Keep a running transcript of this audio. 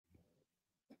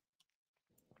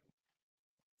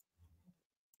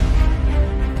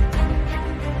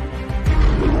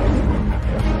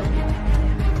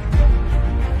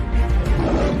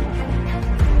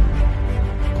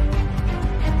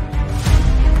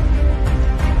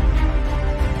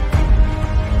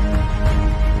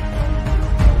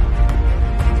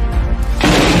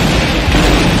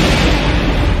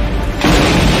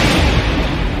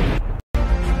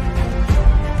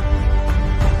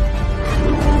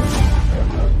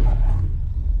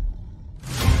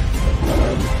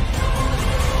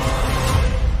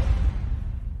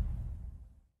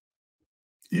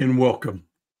and welcome.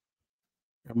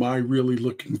 Am I really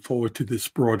looking forward to this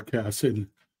broadcast? And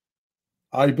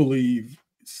I believe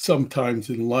sometimes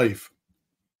in life,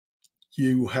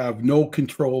 you have no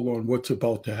control on what's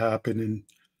about to happen. And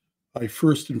I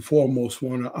first and foremost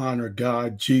want to honor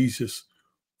God, Jesus,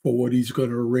 for what he's going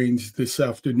to arrange this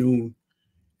afternoon.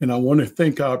 And I want to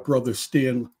thank our brother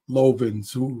Stan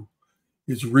Lovins, who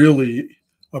is really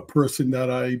a person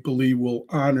that I believe will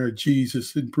honor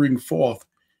Jesus and bring forth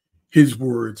his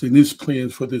words and his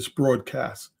plans for this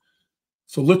broadcast.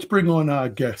 So let's bring on our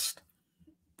guest,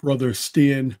 Brother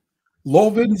Stan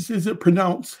Lovins. Is it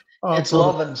pronounced? It's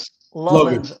Brother Lovins.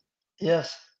 Lovins.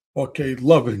 Yes. Okay,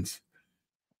 Lovins.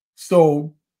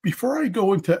 So before I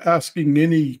go into asking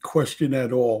any question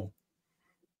at all,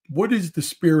 what is the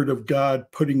Spirit of God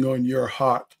putting on your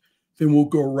heart? Then we'll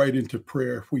go right into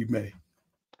prayer if we may.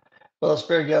 Well, the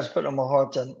Spirit of God's put on my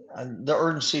heart the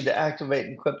urgency to activate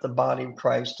and equip the body of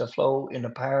Christ to flow in the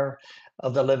power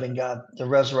of the living God, the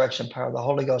resurrection power, the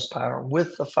Holy Ghost power,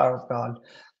 with the fire of God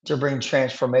to bring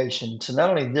transformation to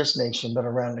not only this nation, but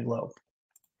around the globe.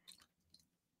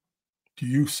 Do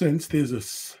you sense there's a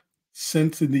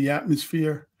sense in the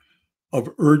atmosphere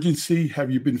of urgency? Have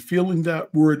you been feeling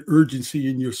that word urgency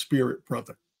in your spirit,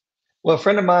 brother? Well, a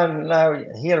friend of mine and I,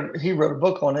 he wrote a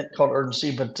book on it called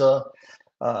Urgency, but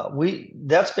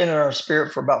that's been in our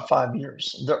spirit for about 5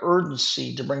 years. The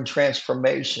urgency to bring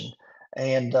transformation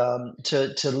and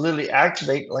to literally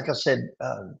activate, like I said,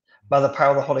 by the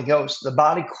power of the Holy Ghost. The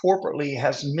body corporately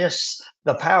has missed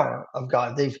the power of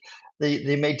God.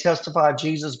 They may testify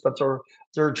Jesus, but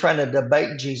they're trying to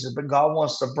debate Jesus. But God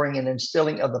wants to bring an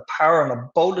instilling of the power and the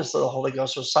boldness of the Holy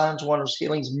Ghost, so signs, wonders,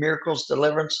 healings, miracles,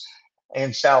 deliverance,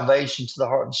 and salvation to the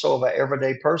heart and soul of an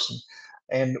everyday person.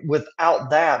 And without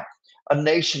that, a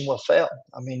nation will fail.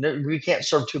 I mean, we can't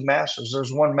serve two masters.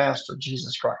 There's one master,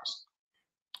 Jesus Christ.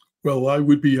 Well, I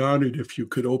would be honored if you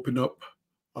could open up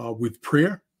with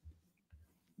prayer.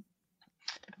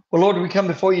 Well, Lord, we come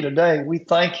before you today. We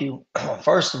thank you,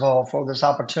 first of all, for this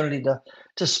opportunity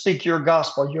to speak your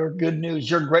gospel, your good news,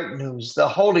 your great news, the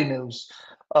holy news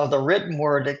of the written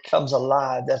word that comes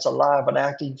alive, that's alive and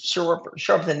active, sharper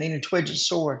than any two-edged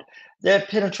sword, that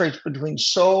penetrates between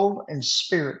soul and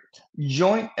spirit,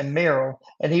 joint and marrow,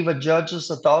 and even judges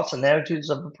the thoughts and attitudes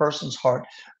of a person's heart.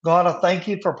 God, I thank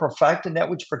you for perfecting that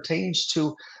which pertains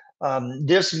to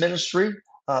this ministry,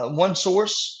 one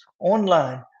source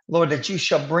online. Lord, that you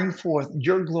shall bring forth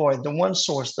your glory, the one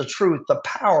source, the truth, the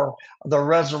power of the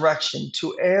resurrection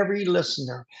to every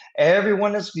listener,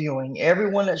 everyone that's viewing,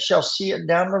 everyone that shall see it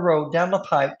down the road, down the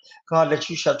pipe, God, that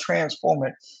you shall transform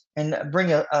it and bring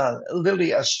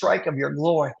literally a strike of your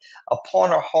glory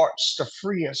upon our hearts to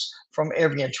free us from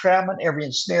every entrapment, every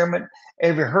ensnarement,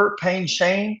 every hurt, pain,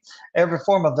 shame, every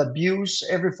form of abuse,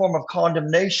 every form of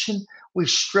condemnation. We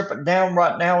strip it down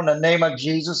right now in the name of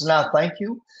Jesus. And I thank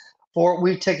you. For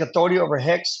we take authority over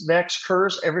hex, vex,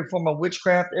 curse, every form of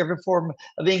witchcraft, every form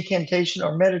of incantation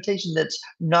or meditation that's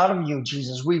not of you,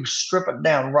 Jesus. We strip it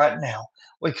down right now.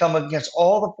 We come against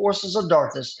all the forces of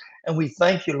darkness, and we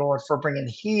thank you, Lord, for bringing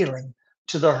healing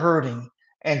to the hurting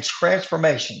and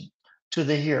transformation to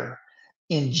the hearer.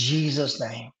 In Jesus'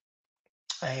 name,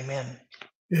 amen.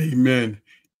 Amen.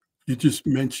 You just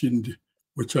mentioned,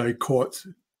 which I caught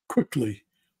quickly,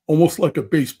 almost like a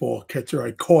baseball catcher.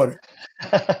 I caught it.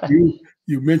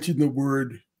 You mentioned the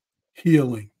word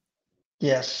healing.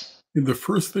 Yes. And the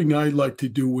first thing I like to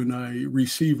do when I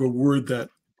receive a word that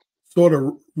sort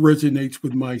of resonates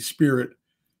with my spirit,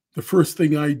 the first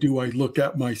thing I do, I look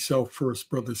at myself first,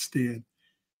 Brother Stan.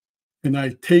 And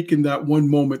I take in that one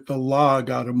moment the log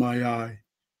out of my eye.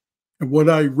 And what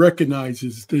I recognize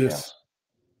is this. Yes.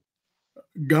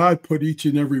 God put each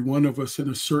and every one of us in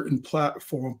a certain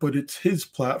platform, but it's his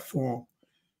platform.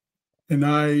 And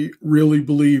I really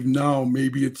believe now,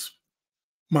 maybe it's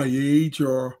my age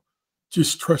or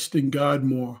just trusting God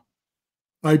more.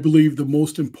 I believe the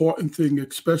most important thing,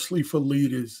 especially for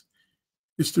leaders,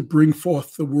 is to bring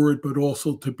forth the word, but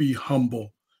also to be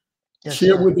humble. Yes,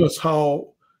 Share sir. with us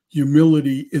how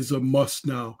humility is a must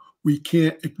now. We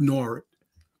can't ignore it.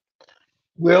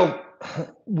 Well,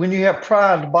 when you have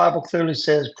pride, the Bible clearly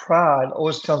says pride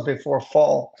always comes before a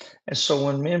fall. And so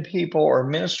when many people are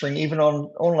ministering, even on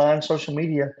online social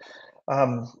media,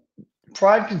 um,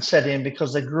 pride can set in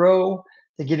because they grow,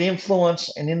 they get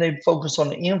influence, and then they focus on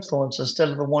the influence instead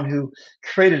of the one who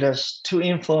created us to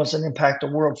influence and impact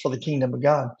the world for the kingdom of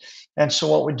God. And so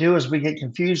what we do is we get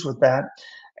confused with that,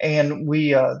 and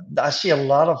I see a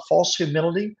lot of false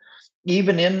humility,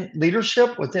 even in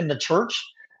leadership within the church.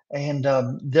 and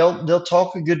they'll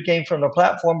talk a good game from the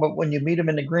platform, but when you meet them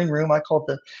in the green room, I call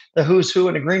it the who's who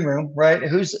in the green room, right?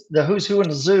 Who's who in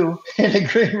the zoo in the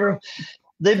green room.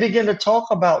 They begin to talk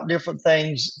about different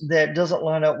things that doesn't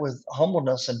line up with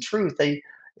humbleness and truth.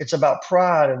 It's about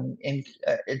pride, and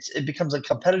it becomes a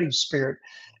competitive spirit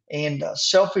and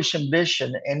selfish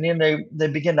ambition, and then they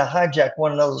begin to hijack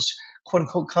one another's quote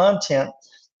unquote content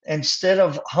instead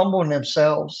of humbling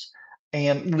themselves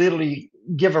and literally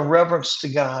give a reverence to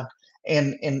God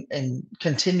and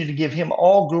continue to give him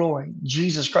all glory.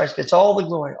 Jesus Christ gets all the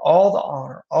glory, all the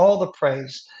honor, all the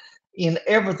praise in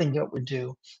everything that we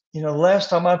do. Last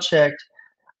time I checked,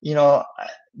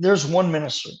 there's one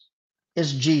ministry.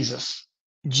 It's Jesus.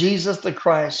 Jesus the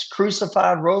Christ,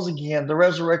 crucified, rose again, the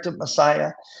resurrected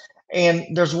Messiah. And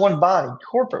there's one body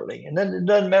corporately. And then it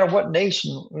doesn't matter what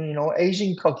nation,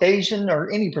 Asian, Caucasian, or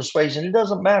any persuasion, it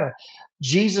doesn't matter.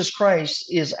 Jesus Christ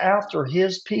is after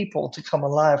his people to come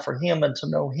alive for him and to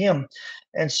know him.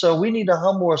 And so we need to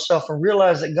humble ourselves and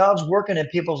realize that God's working in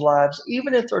people's lives,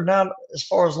 even if they're not as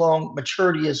far as long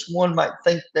maturity as one might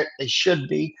think that they should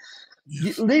be.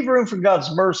 Yes. Leave room for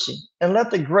God's mercy and let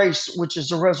the grace, which is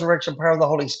the resurrection power of the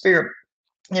Holy Spirit,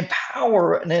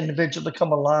 empower an individual to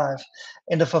come alive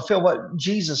and to fulfill what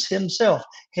Jesus himself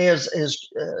has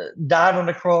died on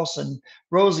the cross and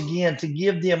rose again to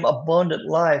give them abundant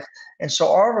life. And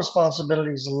so our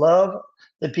responsibility is to love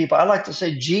the people. I like to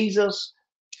say Jesus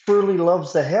truly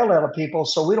loves the hell out of people,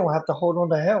 so we don't have to hold on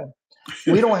to hell.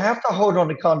 We don't have to hold on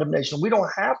to condemnation. We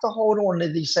don't have to hold on to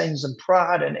these things and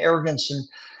pride and arrogance.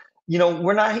 And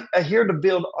we're not here to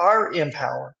build our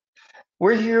empire.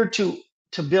 We're here to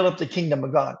build up the kingdom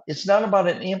of God. It's not about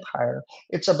an empire.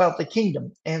 It's about the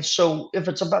kingdom. And so if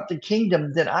it's about the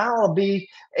kingdom, then I'll be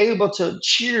able to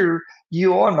cheer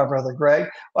you on, my brother Greg.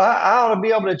 I ought to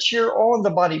be able to cheer on the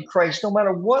body of Christ, no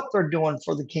matter what they're doing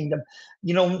for the kingdom,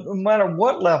 no matter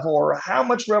what level or how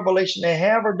much revelation they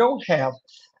have or don't have.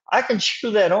 I can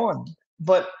cheer that on.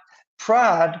 But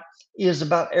pride is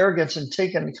about arrogance and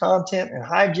taking the content and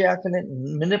hijacking it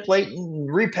and manipulating and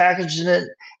repackaging it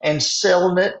and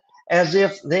selling it as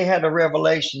if they had a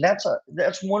revelation.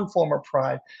 That's one form of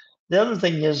pride. The other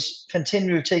thing is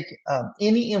continue to take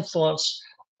any influence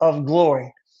of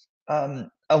glory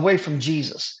away from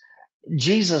Jesus.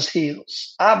 Jesus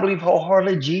heals. I believe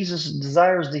wholeheartedly Jesus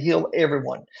desires to heal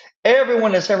everyone.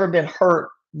 Everyone that's ever been hurt,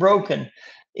 broken,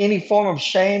 any form of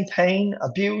shame, pain,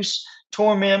 abuse,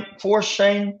 torment, forced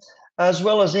shame, as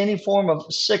well as any form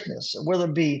of sickness, whether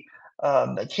it be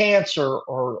cancer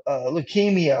or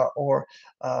leukemia or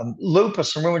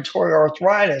lupus and rheumatoid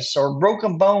arthritis or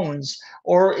broken bones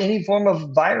or any form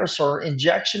of virus or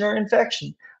injection or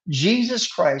infection. Jesus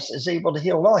Christ is able to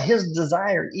heal all. His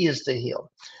desire is to heal.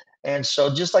 And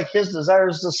so just like his desire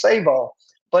is to save all,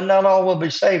 but not all will be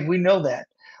saved. We know that.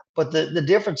 But the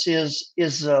difference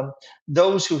is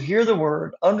those who hear the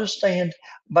word understand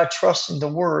by trusting the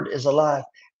word is alive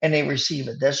and they receive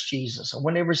it. That's Jesus. And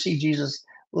when they receive Jesus,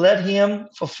 let him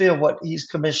fulfill what he's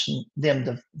commissioned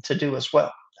them to do as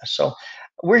well. So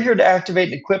we're here to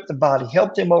activate and equip the body,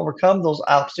 help them overcome those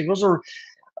obstacles or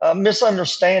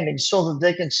misunderstandings so that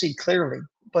they can see clearly,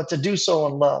 but to do so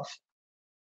in love.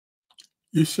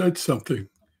 You said something,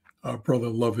 Brother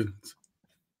Lovins.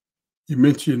 You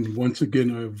mentioned once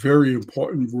again a very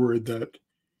important word that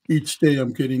each day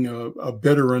I'm getting a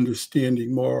better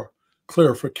understanding, more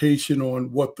clarification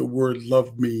on what the word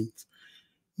love means.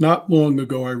 Not long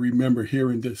ago, I remember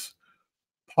hearing this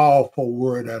powerful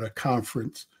word at a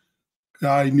conference.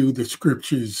 I knew the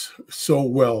scriptures so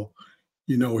well.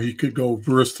 He could go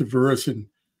verse to verse and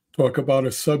talk about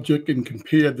a subject and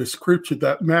compare the scripture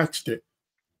that matched it.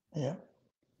 Yeah.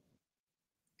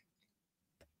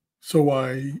 So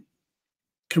I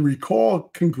can recall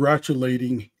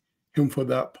congratulating him for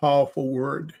that powerful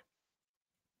word.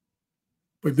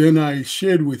 But then I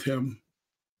shared with him,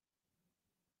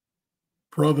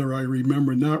 brother, I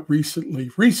remember not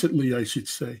recently, I should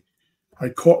say, I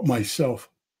caught myself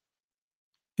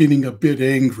getting a bit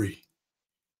angry.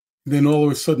 Then all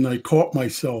of a sudden I caught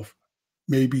myself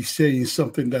maybe saying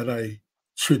something that I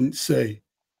shouldn't say.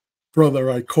 Brother,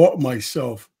 I caught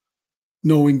myself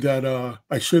knowing that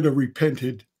I should have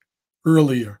repented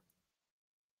earlier.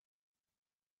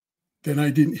 Then I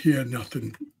didn't hear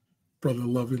nothing, Brother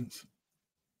Lovins.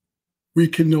 We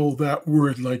can know that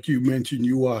word like you mentioned.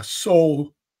 You are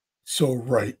so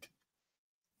right.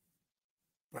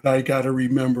 But I got to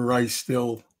remember I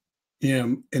still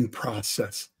am in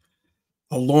process.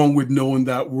 Along with knowing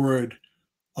that word,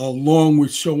 along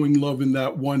with showing love in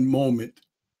that one moment,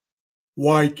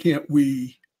 why can't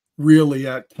we really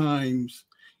at times,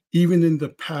 even in the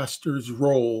pastor's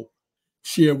role,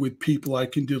 share with people. I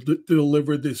can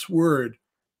deliver this word,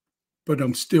 but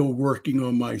I'm still working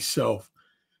on myself.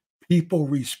 People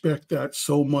respect that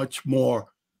so much more.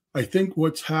 I think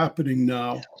what's happening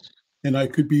now, and I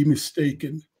could be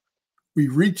mistaken, we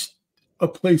reached a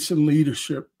place in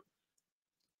leadership,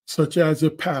 such as a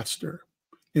pastor,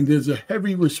 and there's a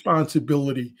heavy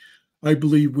responsibility, I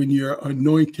believe, when you're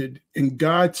anointed and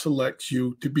God selects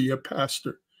you to be a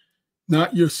pastor,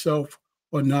 not yourself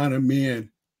or not a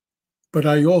man. But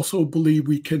I also believe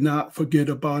we cannot forget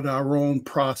about our own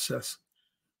process.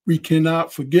 We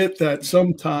cannot forget that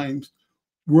sometimes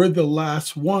we're the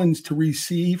last ones to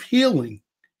receive healing.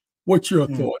 What's your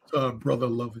Mm. thoughts, Brother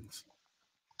Lovins?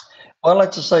 Well, I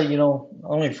like to say,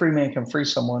 only a free man can free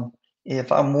someone.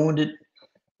 If I'm wounded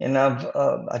and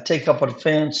I take up a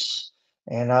defense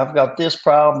and I've got this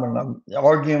problem and I'm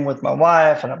arguing with my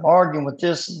wife and I'm arguing with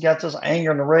this, got this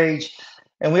anger and the rage,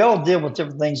 and we all deal with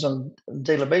different things on a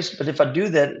daily basis. But if I do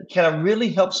that, can I really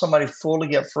help somebody fully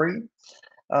get free?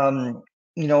 Um,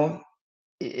 you know,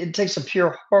 it takes a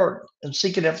pure heart and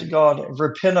seeking after God, a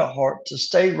repentant heart to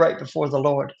stay right before the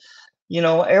Lord.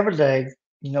 Every day,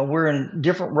 we're in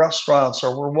different restaurants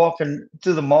or we're walking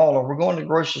through the mall or we're going to the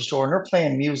grocery store and they're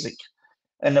playing music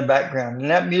in the background. And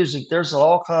that music, there's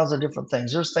all kinds of different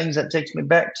things. There's things that takes me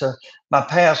back to my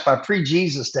past, my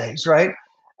pre-Jesus days, right?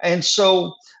 And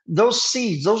so those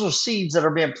are seeds that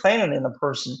are being planted in a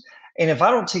person. And if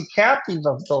I don't take captive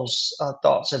of those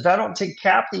thoughts, if I don't take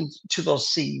captive to those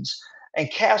seeds and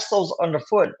cast those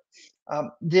underfoot,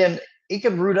 then it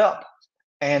can root up.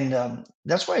 And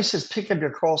that's why he says, pick up your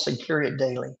cross and carry it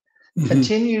daily. Mhm.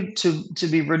 Continue to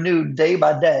be renewed day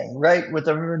by day, right? With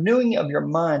the renewing of your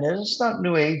mind. And it's not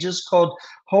new age, it's called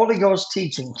Holy Ghost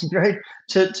teaching, right?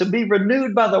 To be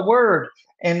renewed by the word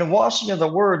and the washing of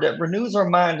the word that renews our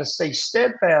mind to stay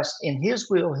steadfast in his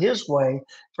will, his way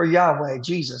for Yahweh,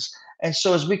 Jesus. And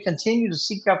so as we continue to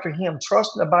seek after him,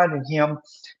 trust and abide in him,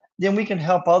 then we can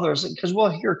help others because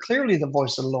we'll hear clearly the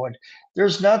voice of the Lord.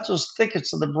 There's not those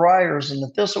thickets of the briars and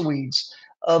the thistleweeds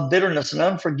of bitterness and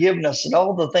unforgiveness and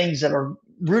all the things that are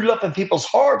rooted up in people's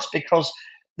hearts because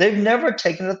they've never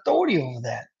taken authority over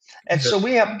that. And Yeah. so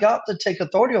we have got to take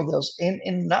authority over those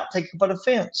and not take up an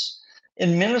offense.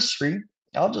 In ministry,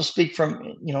 I'll just speak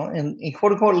from, in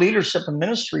quote unquote leadership and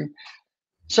ministry.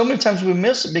 So many times we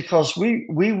miss it because we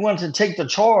want to take the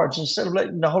charge instead of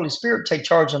letting the Holy Spirit take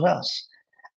charge of us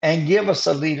and give us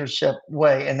a leadership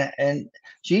way. And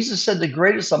Jesus said, the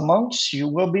greatest amongst you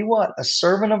will be what? A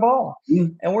servant of all.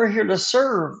 Mm. And we're here to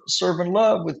serve and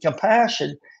love with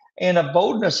compassion and a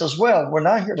boldness as well. We're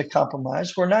not here to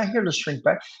compromise. We're not here to shrink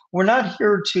back. We're not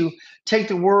here to take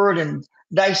the word and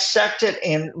dissect it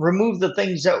and remove the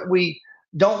things that we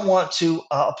don't want to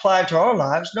apply to our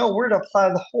lives. No, we're to apply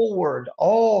the whole word,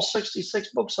 all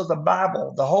 66 books of the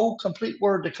Bible, the whole complete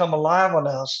word to come alive on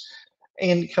us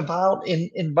and compiled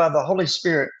in by the Holy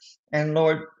Spirit. And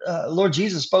Lord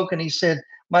Jesus spoke and he said,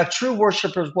 my true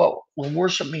worshipers will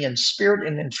worship me in spirit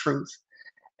and in truth.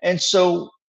 And so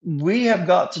we have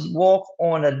got to walk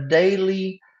on a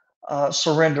daily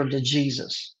surrender to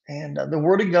Jesus. And the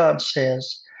Word of God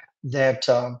says that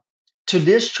to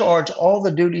discharge all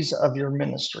the duties of your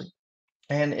ministry.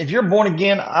 And if you're born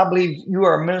again, I believe you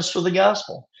are a minister of the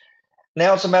gospel.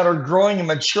 Now it's a matter of growing and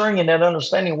maturing in that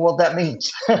understanding of what that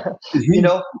means.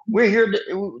 Mhm. We're here.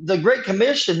 The Great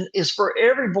Commission is for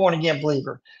every born again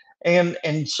believer,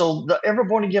 and so the every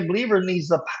born again believer needs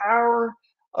the power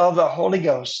of the Holy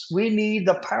Ghost. We need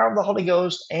the power of the Holy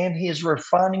Ghost and His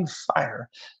refining fire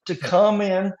to come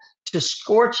in to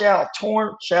scorch out,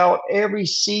 torch out every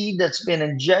seed that's been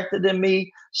injected in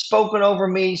me, spoken over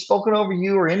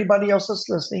you, or anybody else that's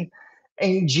listening.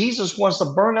 And Jesus wants to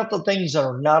burn up the things that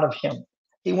are not of him.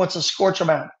 He wants to scorch them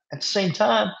out. At the same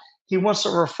time, he wants to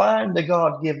refine the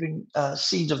God giving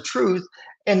seeds of truth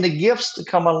and the gifts to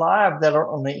come alive that are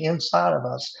on the inside of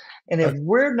us. And if That-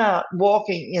 we're not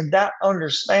walking in that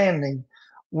understanding,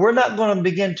 we're not going to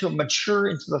begin to mature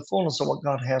into the fullness of what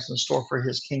God has in store for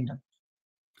his kingdom.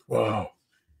 Wow.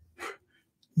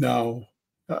 Now,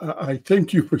 I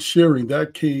thank you for sharing.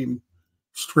 That came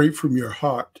straight from your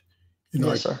heart. I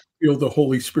Yes, sir. feel the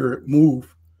Holy Spirit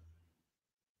move.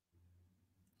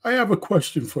 I have a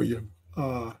question for you,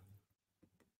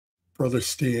 Brother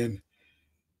Stan.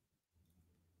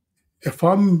 If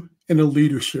I'm in a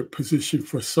leadership position,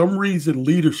 for some reason,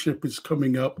 leadership is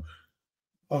coming up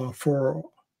for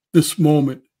this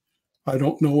moment. I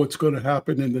don't know what's going to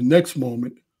happen in the next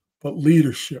moment, but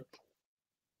leadership.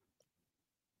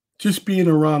 Just being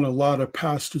around a lot of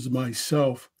pastors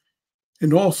myself,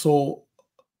 and also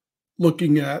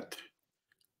looking at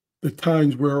the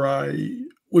times where I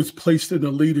was placed in a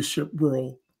leadership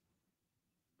role,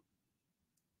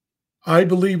 I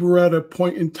believe we're at a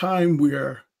point in time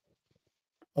where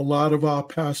a lot of our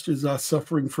pastors are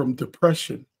suffering from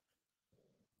depression.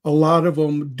 A lot of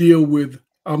them deal with,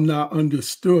 I'm not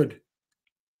understood,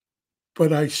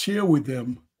 but I share with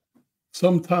them,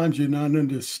 sometimes you're not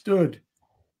understood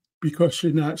because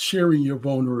you're not sharing your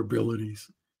vulnerabilities.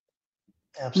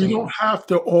 We don't Absolutely. have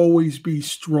to always be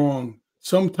strong.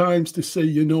 Sometimes to say,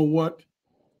 you know what,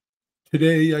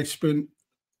 today I spent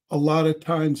a lot of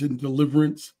times in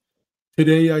deliverance.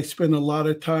 Today I spend a lot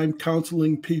of time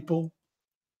counseling people.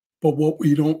 But what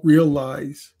we don't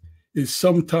realize is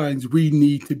sometimes we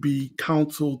need to be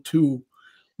counseled too.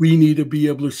 We need to be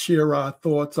able to share our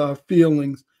thoughts, our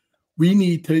feelings. We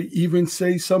need to even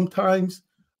say sometimes,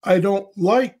 I don't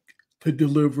like to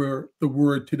deliver the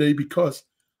word today because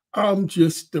I'm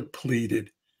just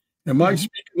depleted. Am I Mhm.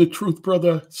 speaking the truth,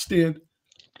 Brother Stan?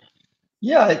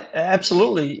 Yeah,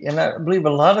 absolutely. And I believe a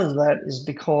lot of that is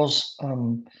because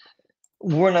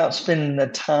we're not spending the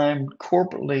time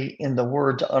corporately in the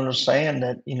Word to understand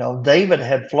that, David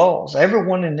had flaws.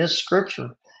 Everyone in this scripture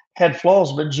had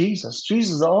flaws, but Jesus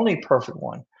is the only perfect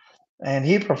one. And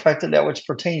he perfected that which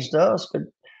pertains to us. But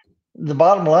the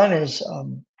bottom line is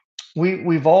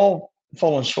we've all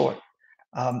fallen short.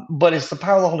 But it's the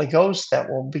power of the Holy Ghost that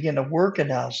will begin to work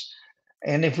in us.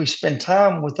 And if we spend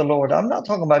time with the Lord, I'm not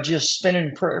talking about just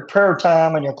spending prayer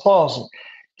time in your closet.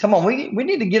 Come on, we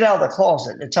need to get out of the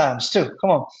closet at times too.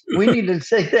 Come on, we need to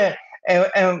take that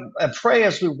and pray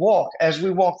as we walk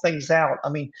things out. I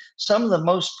mean, some of the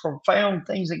most profound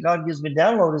things that God gives me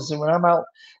download is that when I'm out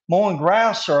mowing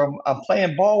grass or I'm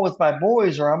playing ball with my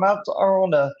boys or I'm out or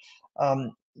on a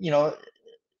um, you know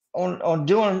on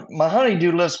doing my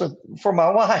honeydew list for my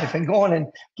wife and going and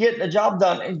getting the job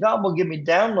done. And God will give me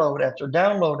download after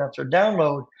download after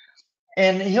download.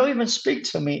 And he'll even speak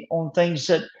to me on things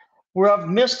that where I've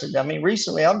missed it. I mean,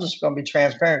 recently I'm just going to be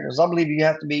transparent because I believe you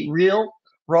have to be real,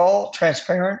 raw,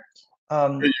 transparent There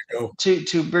um, you go.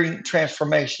 to bring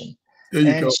transformation. There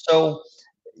you And go. so,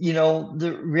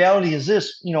 the reality is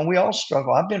this, we all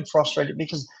struggle. I've been frustrated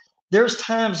because there's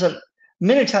times that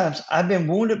many times I've been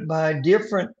wounded by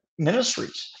different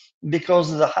ministries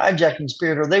because of the hijacking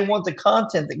spirit, or they want the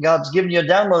content that God's given you a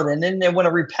download, and then they want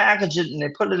to repackage it and they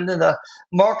put it into the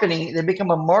marketing. They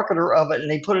become a marketer of it and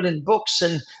they put it in books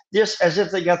and this as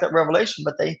if they got that revelation,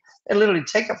 but they literally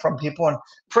take it from people. And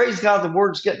praise God, the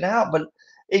word's getting out, but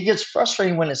it gets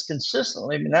frustrating when it's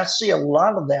consistently. I mean, I see a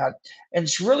lot of that, and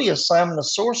it's really a sign of the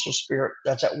sorcerer spirit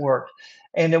that's at work.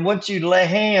 And they want you to lay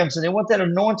hands and they want that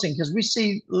anointing because we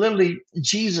see literally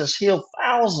Jesus heal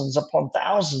thousands upon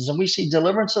thousands, and we see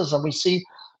deliverances and we see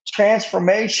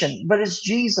transformation, but it's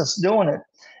Jesus doing it.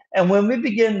 And when we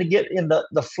begin to get in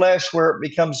the flesh where it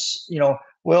becomes,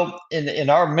 well, in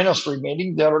our ministry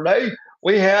meeting the other day,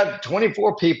 we had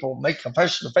 24 people make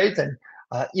confession of faith, and,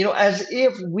 as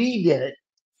if we did it,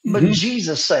 but Mhm.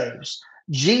 Jesus saves,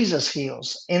 Jesus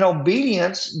heals. In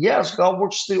obedience, yes, God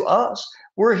works through us.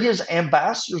 We're his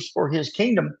ambassadors for his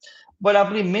kingdom. But I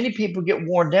believe many people get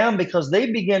worn down because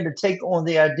they begin to take on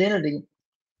the identity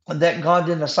that God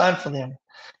didn't assign for them.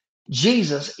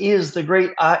 Jesus is the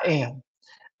great I am.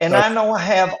 And I That's know I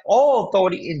have all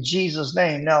authority in Jesus'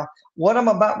 name. Now, what I'm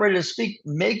about ready to speak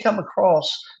may come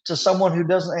across to someone who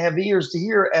doesn't have ears to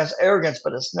hear as arrogance,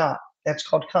 but it's not. That's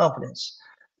called confidence.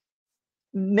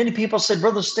 Many people say,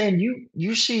 Brother Stan,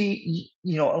 you see, a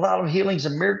lot of healings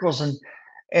and miracles,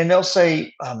 and they'll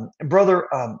say, Brother,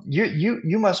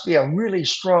 you must be a really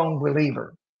strong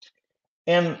believer.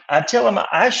 And I tell them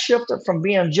I shifted from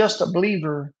being just a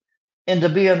believer into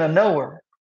being a knower.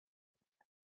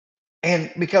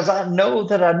 And because I know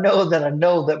that I know that I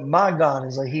know that my God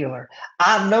is a healer.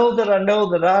 I know that I know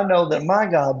that I know that my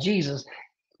God, Jesus,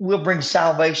 will bring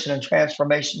salvation and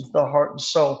transformation to the heart and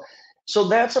soul. So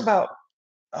that's about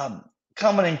um,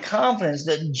 coming in confidence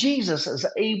that Jesus is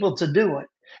able to do it.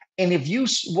 And if you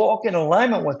walk in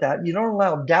alignment with that, you don't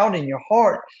allow doubt in your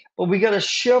heart, but we got to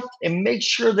shift and make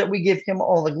sure that we give him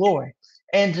all the glory.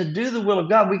 And to do the will of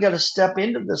God, we got to step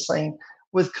into this thing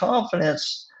with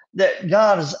confidence that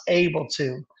God is able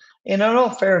to. And in all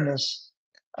fairness,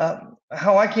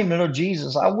 how I came to know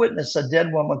Jesus, I witnessed a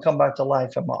dead woman come back to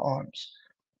life in my arms.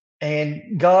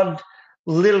 And God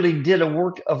literally did a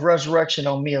work of resurrection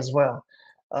on me as well.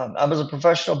 I was a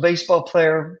professional baseball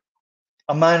player,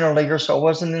 a minor leaguer, so I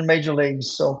wasn't in major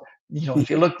leagues. So, if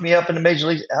you look me up in the major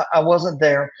leagues, I wasn't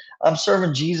there. I'm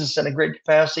serving Jesus in a great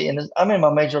capacity, and I'm in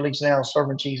my major leagues now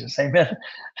serving Jesus. Amen.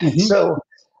 mhm. So,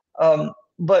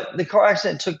 but the car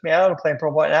accident took me out of playing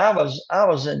pro ball, and I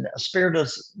was in a spirit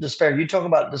of despair. You talk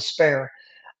about despair.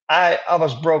 I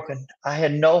was broken. I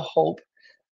had no hope.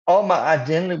 all my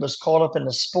identity was caught up in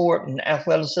the sport and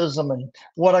athleticism and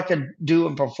what I could do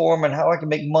and perform and how I could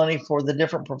make money for the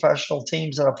different professional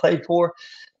teams that I played for.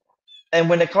 And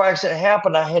when the car accident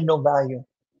happened, I had no value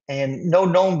and no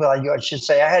known value, I should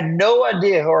say. I had no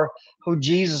idea who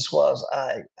Jesus was.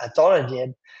 I thought I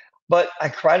did, but I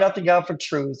cried out to God for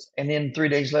truth. And then 3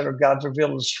 days later, God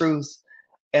revealed his truth.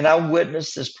 And I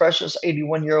witnessed this precious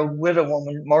 81-year-old widow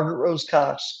woman, Margaret Rose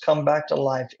Cox, come back to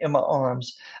life in my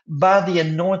arms by the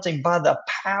anointing, by the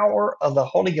power of the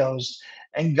Holy Ghost.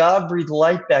 And God breathed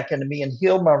life back into me and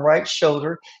healed my right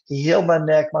shoulder. He healed my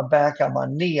neck, my back, and my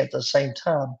knee at the same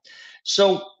time.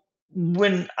 So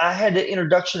when I had the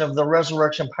introduction of the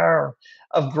resurrection power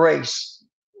of grace,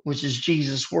 which is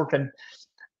Jesus working,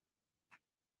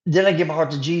 then I gave my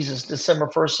heart to Jesus December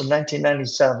 1st of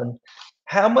 1997.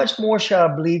 How much more shall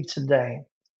I believe today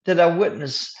that I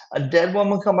witnessed a dead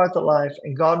woman come back to life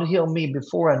and God healed me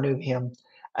before I knew him?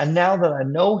 And now that I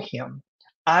know him,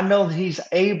 I know that he's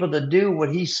able to do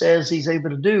what he says he's able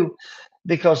to do,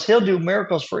 because he'll do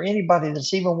miracles for anybody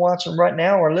that's even watching right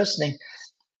now or listening.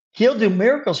 He'll do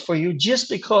miracles for you just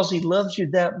because he loves you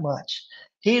that much.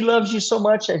 He loves you so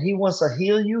much that he wants to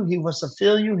heal you. He wants to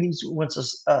fill you. He wants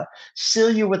to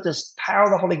seal you with this power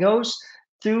of the Holy Ghost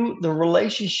through the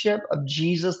relationship of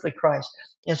Jesus the Christ.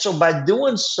 And so by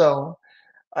doing so,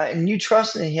 and you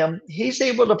trust in him, he's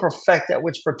able to perfect that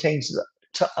which pertains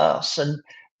to us. And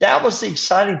that was the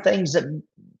exciting things that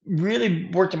really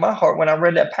worked in my heart when I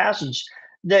read that passage,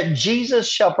 that Jesus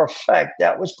shall perfect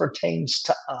that which pertains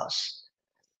to us.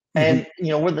 Mhm.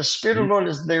 And where the Spirit of the Lord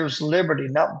is, there's liberty,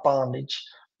 not bondage.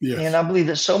 And Yes. I believe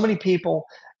that so many people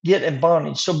get in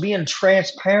bondage. So being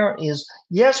transparent is,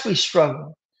 yes, we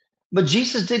struggle, but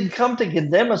Jesus didn't come to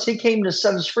condemn us. He came to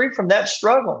set us free from that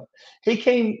struggle. He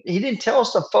didn't tell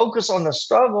us to focus on the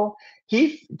struggle.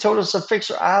 He told us to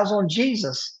fix our eyes on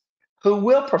Jesus, who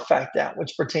will perfect that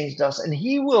which pertains to us. And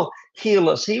he will heal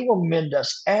us. He will mend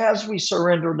us as we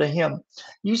surrender to him.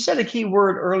 You said a key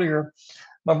word earlier,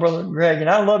 my brother Greg, and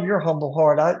I love your humble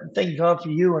heart. I thank God for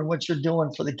you and what you're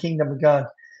doing for the kingdom of God.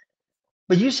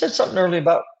 But you said something earlier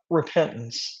about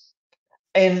repentance.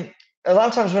 And a lot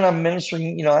of times when I'm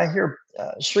ministering, I hear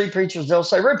street preachers, they'll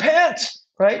say, repent,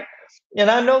 right? And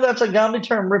I know that's a godly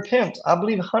term, repent. I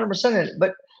believe 100% in it.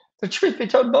 But the truth be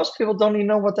told, most people don't even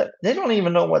know they don't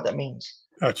even know what that means.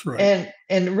 That's right.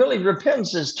 And really,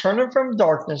 repentance is turning from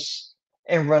darkness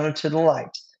and running to the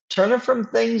light, turning from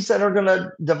things that are going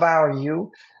to devour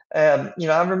you. I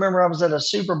remember I was at a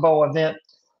Super Bowl event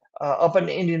up in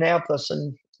Indianapolis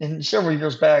and several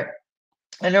years back,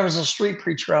 and there was a street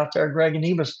preacher out there, Greg, and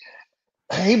he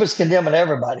was condemning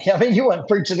everybody. I mean, he wasn't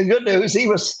preaching the good news. He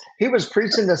was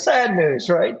preaching the sad news,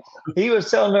 right? He was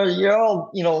telling them, you're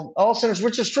all sinners,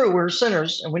 which is true. We're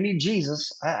sinners and we need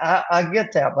Jesus. I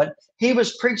get that, but he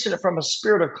was preaching it from a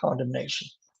spirit of condemnation.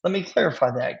 Let me clarify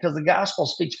that, because the gospel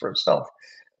speaks for itself.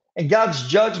 And God's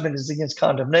judgment is against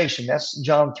condemnation. That's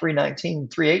John 3:19,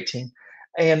 3:18.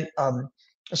 And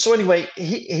so anyway,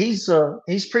 he's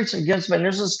preaching against me. And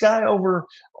there's this guy over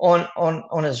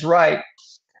on his right,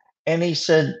 and he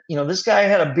said, this guy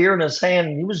had a beer in his hand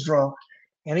and he was drunk.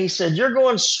 And he said, you're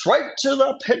going straight to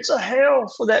the pits of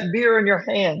hell for that beer in your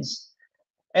hands.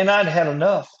 And I'd had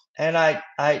enough. And I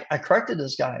corrected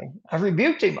this guy. I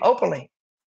rebuked him openly.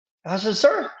 I said,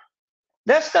 sir,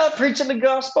 that's not preaching the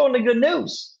gospel and the good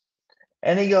news.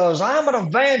 And he goes, I'm an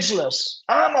evangelist.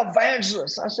 I'm an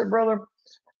evangelist. I said, brother,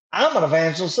 I'm an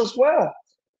evangelist as well.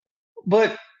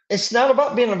 But it's not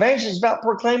about being an evangelist, it's about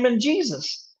proclaiming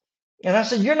Jesus. And I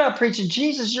said, you're not preaching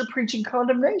Jesus, you're preaching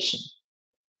condemnation.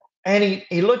 And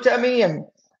he looked at me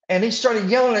and he started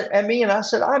yelling at me. And I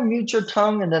said, I mute your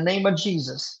tongue in the name of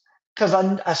Jesus, because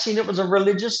I seen it was a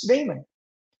religious demon.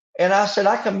 And I said,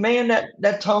 I command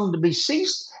that tongue to be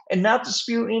ceased and not to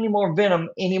spew any more venom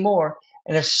anymore.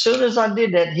 And as soon as I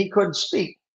did that, he couldn't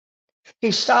speak.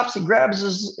 He stops, he grabs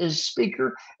his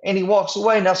speaker, and he walks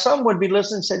away. Now, some would be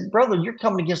listening and said, brother, you're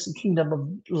coming against the kingdom of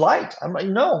light. I'm like,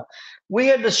 no. We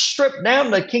had to strip down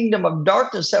the kingdom of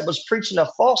darkness that was preaching a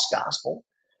false gospel.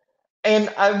 And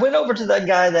I went over to that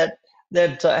guy that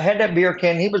had that beer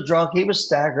can. He was drunk. He was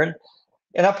staggering.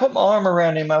 And I put my arm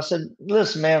around him. I said,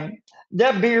 listen, man,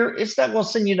 that beer, it's not going to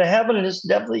send you to heaven. And it's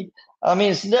definitely,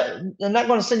 it's not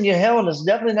going to send you to hell. And it's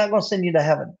definitely not going to send you to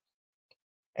heaven.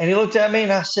 And he looked at me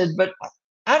and I said, but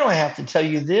I don't have to tell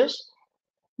you this.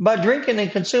 By drinking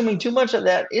and consuming too much of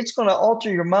that, it's going to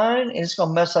alter your mind and it's going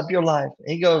to mess up your life.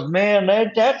 He goes, man,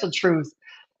 that's the truth.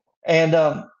 And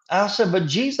I said, but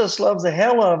Jesus loves the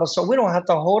hell out of us, so we don't have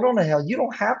to hold on to hell. You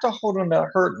don't have to hold on to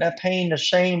hurt and that pain, the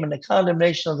shame, and the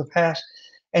condemnation of the past.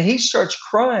 And he starts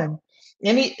crying.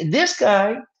 And this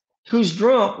guy who's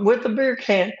drunk with the beer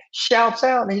can shouts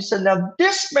out, and he said, "Now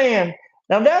this man,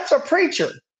 now that's a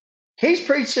preacher. He's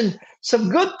preaching some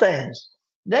good things."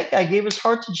 That guy gave his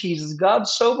heart to Jesus. God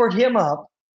sobered him up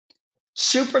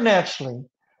supernaturally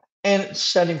and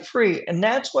set him free. And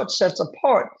that's what sets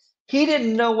apart. He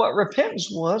didn't know what repentance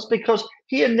was because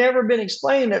he had never been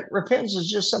explained that repentance is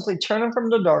just simply turning from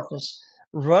the darkness,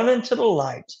 running to the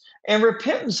light. And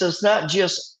repentance is not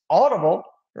just audible,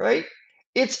 right?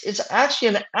 It's actually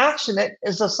an action that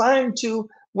is assigned to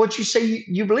what you say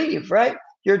you believe, right?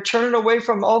 You're turning away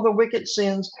from all the wicked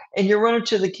sins and you're running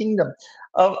to the kingdom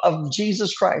of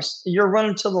Jesus Christ. You're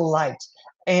running to the light.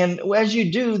 And as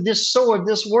you do, this sword,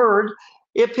 this word,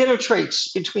 it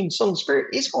penetrates between soul and spirit.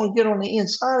 It's going to get on the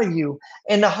inside of you.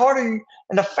 And the harder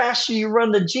and the faster you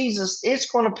run to Jesus, it's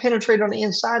going to penetrate on the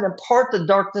inside and part the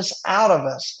darkness out of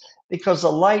us because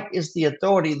the light is the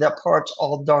authority that parts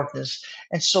all darkness.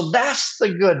 And so that's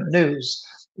the good news.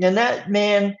 And that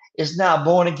man is now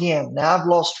born again. Now I've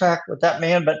lost track with that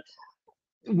man, but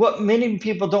what many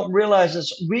people don't realize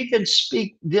is we can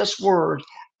speak this word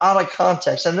out of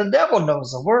context, and the devil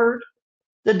knows the word.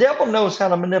 The devil knows how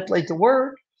to manipulate the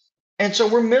word. And so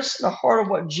we're missing the heart of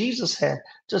what Jesus had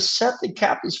to set the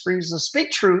captives free, to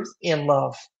speak truth in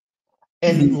love.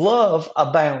 And Mhm. love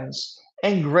abounds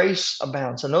and grace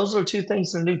abounds. And those are the two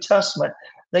things in the New Testament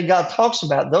that God talks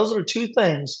about. Those are the two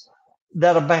things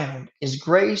that abound is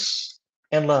grace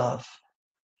and love.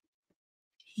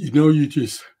 You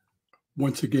just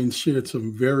once again shared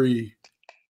some very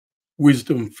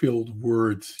wisdom filled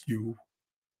words. You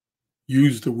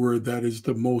used the word that is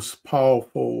the most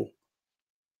powerful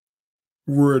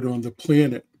word on the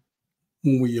planet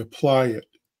when we apply it.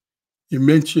 You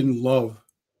mentioned love.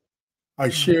 I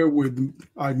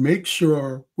make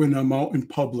sure when I'm out in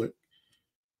public,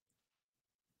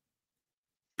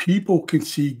 people can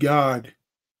see God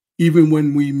even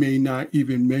when we may not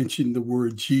even mention the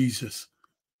word Jesus.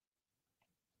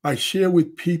 I share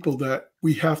with people that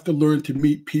we have to learn to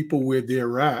meet people where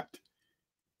they're at.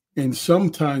 And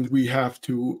sometimes we have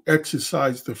to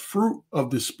exercise the fruit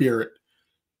of the Spirit.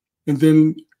 And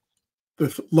then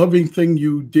the loving thing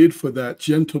you did for that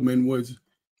gentleman was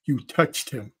you touched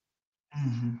him.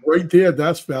 Mhm. Right there,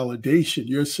 that's validation.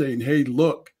 You're saying, hey,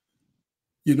 look,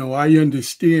 I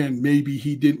understand maybe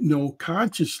he didn't know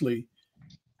consciously,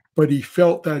 but he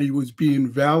felt that he was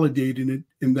being validated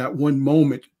in that one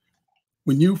moment.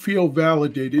 When you feel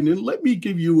validated, and let me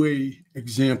give you a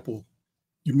example.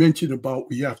 You mentioned about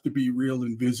we have to be real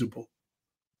and visible,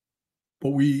 but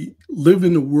we live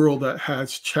in a world that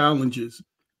has challenges.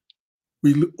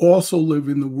 We also live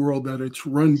in the world that it's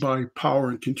run by power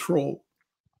and control.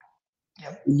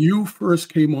 Yep. When you first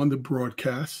came on the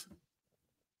broadcast,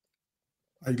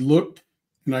 I looked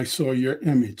and I saw your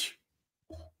image.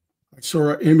 I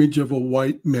saw an image of a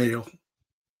white male.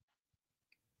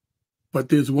 But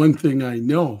there's one thing I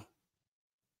know,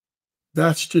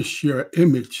 that's just your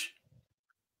image.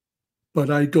 But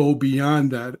I go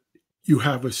beyond that. You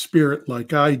have a spirit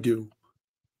like I do.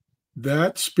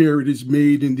 That spirit is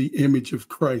made in the image of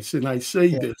Christ. And I say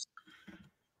Yeah. this,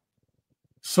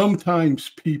 sometimes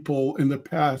people in the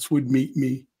past would meet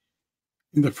me,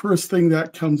 and the first thing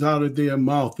that comes out of their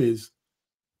mouth is,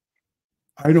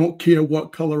 I don't care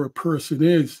what color a person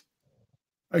is.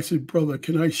 I said, brother,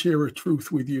 can I share a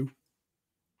truth with you?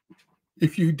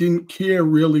 If you didn't care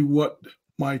really what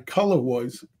my color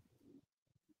was,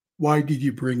 why did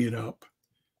you bring it up?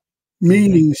 Mhm.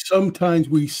 Meaning sometimes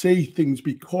we say things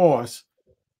because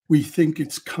we think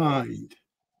it's kind,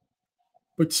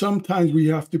 but sometimes we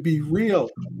have to be real.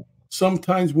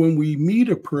 Sometimes when we meet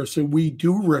a person, we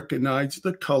do recognize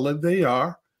the color they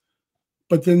are,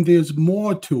 but then there's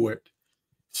more to it.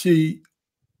 See,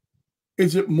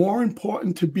 is it more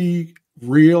important to be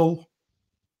real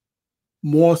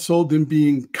more so than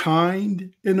being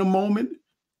kind in a moment?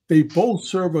 They both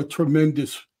serve a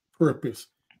tremendous purpose.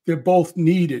 They're both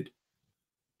needed.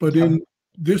 But Yeah. in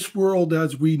this world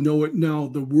as we know it now,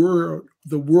 the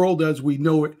world as we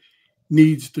know it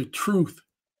needs the truth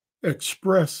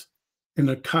expressed in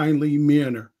a kindly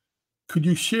manner. Could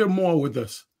you share more with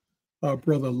us,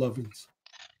 Brother Lovins?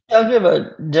 I'll give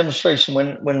a demonstration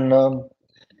when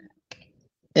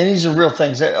and these are real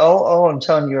things. All I'm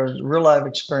telling you are real life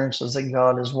experiences that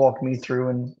God has walked me through,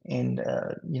 and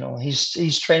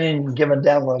He's training and giving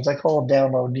downloads. I call it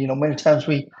download. Many times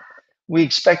we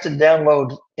expect to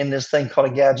download in this thing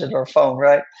called a gadget or a phone,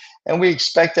 right? And we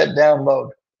expect that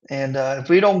download, and if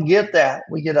we don't get that,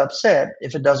 we get upset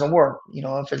if it doesn't work.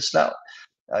 If it's not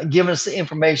giving us the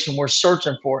information we're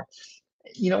searching for.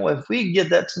 If we get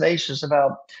that tenacious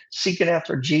about seeking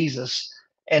after Jesus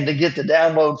and to get the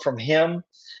download from Him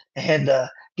and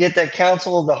get that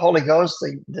counsel of the Holy Ghost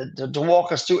to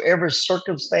walk us through every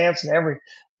circumstance and every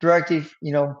directive.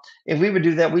 If we would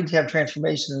do that, we'd have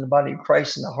transformation in the body of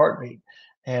Christ in the heartbeat.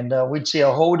 And we'd see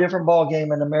a whole different ball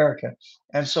game in America.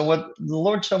 And so what the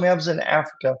Lord showed me, I was in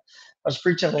Africa. I was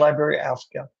preaching in Liberia,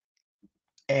 Africa.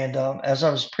 And as I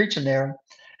was preaching there,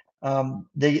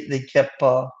 they kept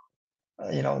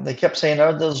they kept saying,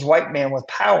 "Oh, there's white man with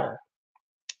power,"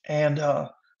 and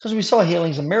because we saw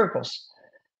healings and miracles,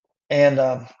 and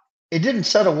it didn't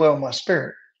settle well in my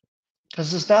spirit,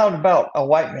 because it's not about a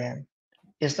white man,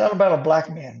 it's not about a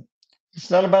black man, it's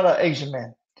not about an Asian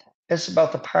man. It's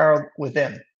about the power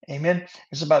within. Amen.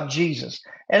 It's about Jesus.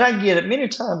 And I get it. Many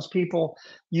times people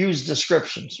use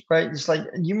descriptions, right? It's like,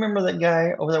 you remember that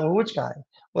guy over there? Well, which guy?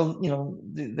 Well,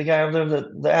 the guy over there,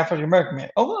 the African American man.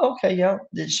 Oh, okay, yeah.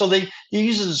 So they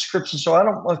use a description. So I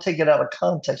don't want to take it out of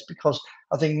context, because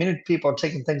I think many people are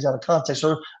taking things out of context.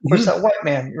 Or where's that white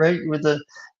man, right? With the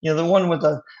one with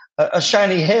a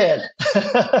shiny head.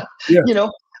 Yeah.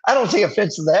 I don't take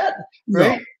offense to that,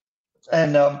 right? No.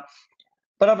 And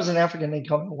but I was in Africa, and they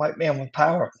called me a white man with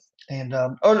power. And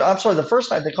I'm sorry, the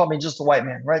first night they called me just a white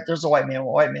man, right? There's a white man,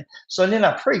 white man. So then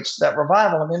I preached that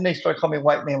revival, and then they started calling me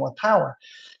white man with power.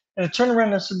 And I turned around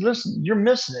and I said, "Listen, you're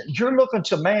missing it. You're looking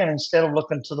to man instead of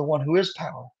looking to the one who is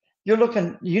power. You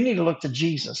need to look to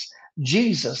Jesus,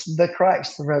 the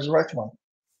Christ, the resurrected one."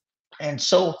 And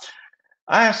so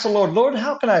I asked the Lord,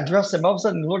 how can I address them? All of a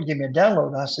sudden, the Lord gave me a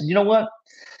download. I said, you know what?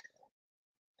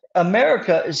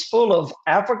 America is full of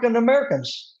African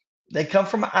Americans. They come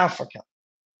from Africa,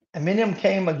 and many of them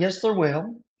came against their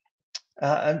will.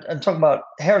 I'm talking about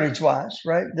heritage-wise,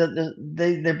 right?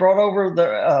 They brought over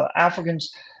the Africans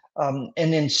and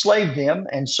enslaved them,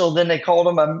 and so then they called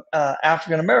them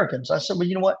African Americans. I said, well,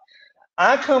 you know what?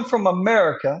 I come from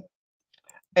America,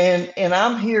 and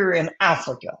I'm here in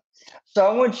Africa. So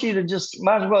I want you to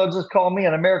might as well just call me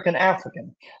an American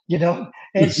African,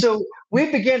 And so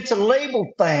we began to label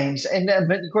things, and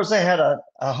then, of course, they had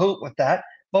a hoot with that.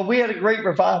 But we had a great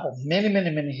revival, many, many,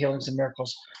 many healings and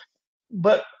miracles.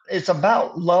 But it's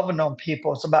about loving on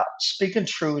people. It's about speaking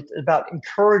truth, about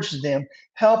encouraging them,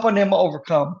 helping them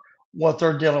overcome what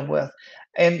they're dealing with.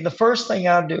 And the first thing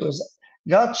I do is,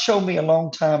 God showed me a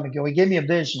long time ago. He gave me a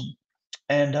vision,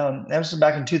 and that was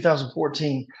back in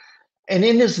 2014. And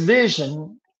in this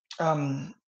vision,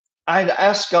 I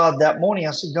asked God that morning,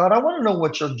 I said, God, I want to know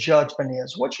what your judgment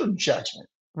is. What's your judgment,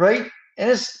 right?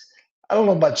 And I don't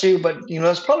know about you, but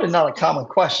it's probably not a common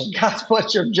question. God,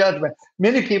 what's your judgment?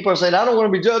 Many people are saying, I don't want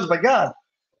to be judged by God.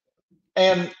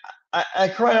 And I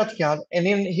cried out to God, and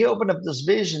then he opened up this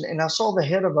vision, and I saw the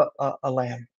head of a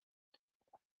lamb,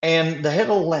 and the head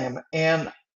of the lamb, and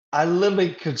I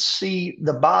literally could see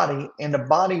the body, and the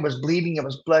body was bleeding, it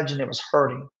was bludgeoning, it was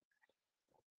hurting.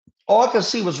 All I could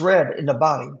see was red in the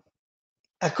body.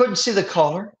 I couldn't see the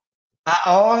color,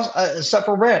 except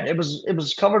for red. It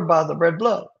was covered by the red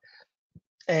blood.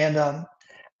 And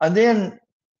then,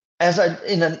 as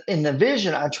in the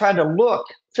vision, I tried to look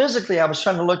physically. I was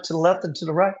trying to look to the left and to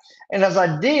the right, and as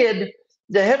I did,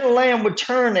 the head of the lamb would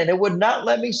turn, and it would not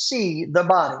let me see the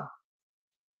body.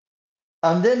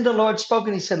 And then the Lord spoke,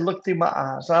 and he said, look through my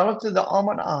eyes. And I looked through the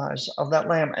almond eyes of that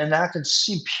lamb, and I could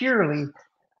see purely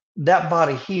that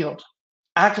body healed.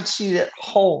 I could see it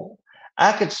whole.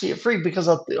 I could see it free, because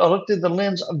I looked through the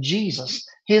lens of Jesus,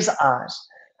 his eyes.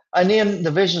 And then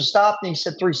the vision stopped, and he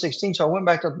said 3:16. So I went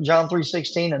back to John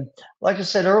 3:16. And like I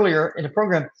said earlier in the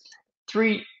program,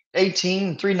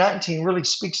 3:18, 3:19 really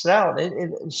speaks it out.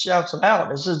 It shouts it out.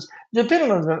 It says,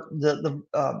 depending on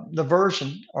the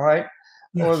version, all right,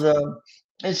 yes.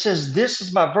 It says, this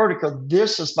is my verdict, or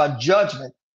this is my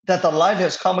judgment, that the light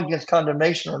has come against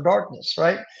condemnation or darkness,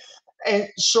 right? And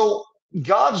so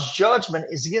God's judgment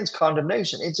is against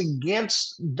condemnation. It's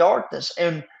against darkness.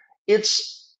 And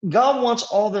God wants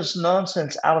all this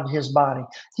nonsense out of his body.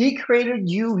 He created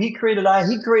you. He created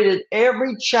he created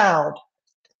every child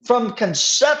from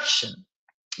conception,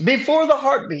 before the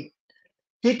heartbeat.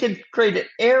 He created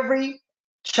every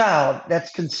child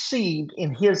that's conceived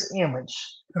in his image.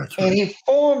 That's right. And he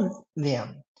formed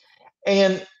them.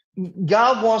 And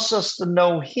God wants us to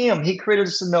know him. He created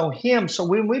us to know him. So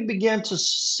when we begin to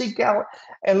seek out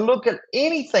and look at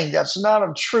anything that's not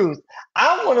of truth,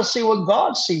 I want to see what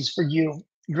God sees for you,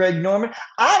 Greg Norman.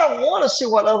 I don't want to see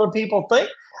what other people think.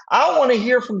 I want to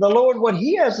hear from the Lord what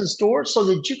he has in store, so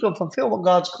that you can fulfill what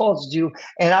God's called you to do.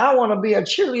 And I want to be a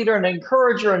cheerleader and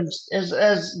encourager, and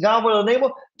as God will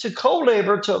enable, to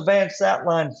co-labor to advance that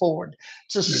line forward,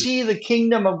 to see the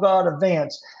kingdom of God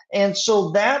advance. And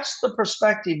so that's the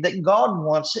perspective that God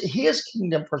wants, his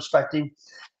kingdom perspective.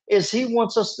 is he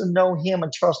wants us to know him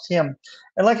and trust him.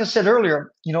 And like I said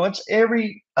earlier, it's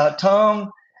every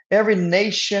tongue, every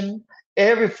nation,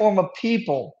 every form of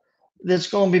people that's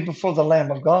going to be before the Lamb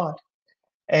of God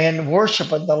and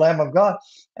worshiping the Lamb of God.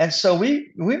 And so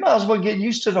we might as well get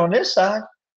used to it on this side.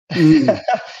 Mm.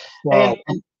 Wow.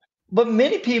 and but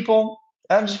many people,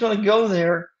 I'm just going to go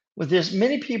there with this.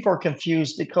 Many people are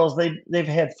confused because they've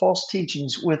had false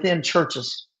teachings within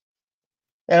churches.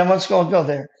 And I'm just going to go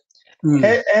there.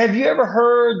 Mm. Have you ever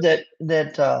heard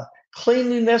that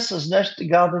cleanliness is next to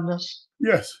godliness?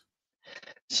 Yes,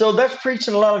 So that's preached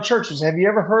in a lot of churches. Have you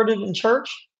ever heard it in church?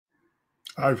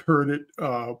 I've heard it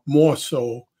more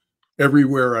so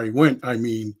everywhere I went. I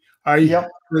mean, I Yep.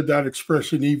 heard that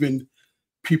expression even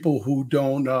people who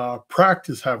don't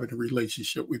practice having a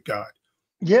relationship with God.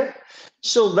 Yeah.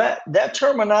 So that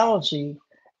terminology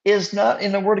is not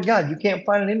in the Word of God. You can't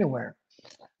find it anywhere.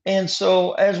 And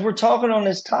so, as we're talking on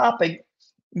this topic,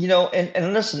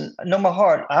 and listen, I know my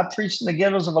heart. I preached in the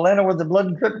ghettos of Atlanta where the blood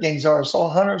and grip gangs are. I saw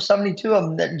 172 of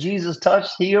them that Jesus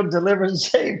touched, healed, delivered, and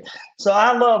saved. So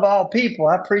I love all people.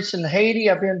 I preached in Haiti.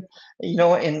 I've been,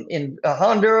 in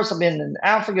Honduras. I've been in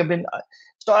Africa.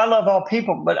 So I love all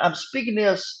people. But I'm speaking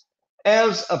this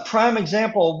as a prime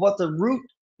example of what the root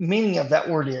meaning of that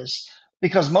word is,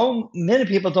 because many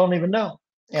people don't even know.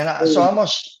 So I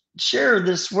must share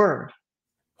this word.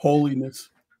 Holiness.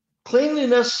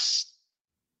 Cleanliness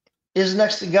is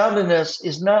next to godliness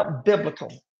is not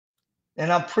biblical, and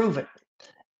I'll prove it.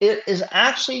 It is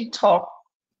actually taught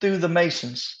through the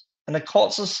Masons, an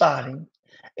occult society,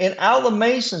 and out of the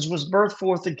Masons was birthed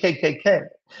forth the KKK.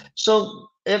 So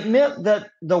it meant that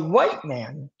the white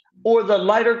man or the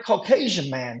lighter Caucasian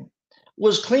man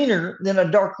was cleaner than a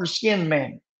darker skinned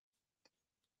man,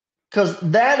 because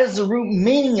that is the root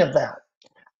meaning of that.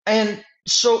 And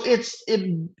so it's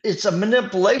a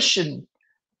manipulation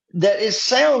that it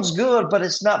sounds good, but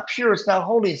it's not pure, it's not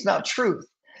holy, it's not truth.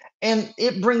 And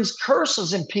it brings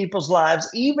curses in people's lives,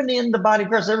 even in the body of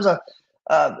Christ. There was a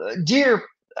dear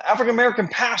African American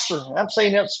pastor, I'm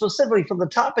saying that specifically for the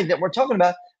topic that we're talking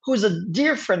about, who's a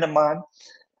dear friend of mine.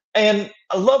 And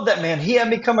I love that man. He had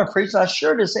me come and preach. And I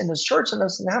shared this in his church, and I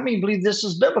said, how many believe this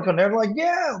is biblical? And they're like,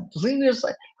 yeah, believe this.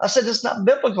 I said, it's not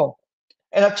biblical.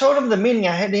 And I told him the meaning.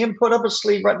 I had him put up a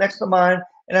sleeve right next to mine.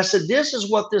 And I said, this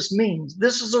is what this means.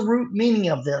 This is the root meaning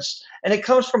of this. And it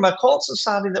comes from a cult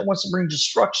society that wants to bring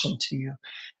destruction to you.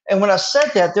 And when I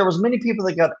said that, there was many people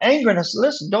that got angry. And I said,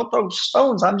 listen, don't throw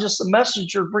stones. I'm just a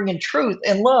messenger bringing truth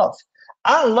and love.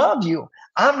 I love you.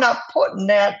 I'm not putting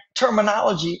that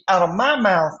terminology out of my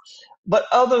mouth, but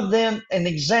other than an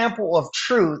example of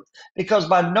truth, because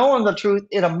by knowing the truth,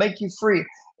 it'll make you free.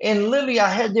 And literally, I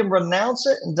had them renounce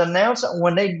it and denounce it. And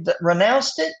when they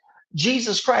renounced it,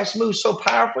 Jesus Christ moved so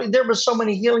powerfully. There were so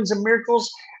many healings and miracles.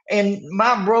 And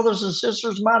my brothers and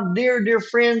sisters, my dear, dear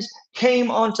friends, came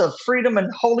onto freedom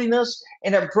and holiness,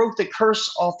 and it broke the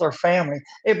curse off their family.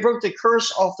 It broke the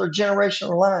curse off their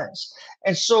generational lines.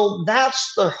 And so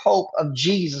that's the hope of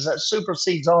Jesus that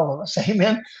supersedes all of us.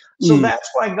 Amen. So Mm. that's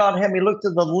why God had me look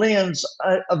through the lens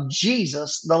of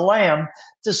Jesus, the Lamb,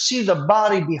 to see the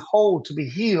body be whole, to be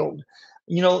healed.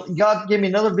 God gave me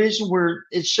another vision where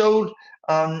it showed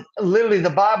literally the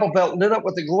Bible Belt lit up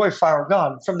with the glory fire of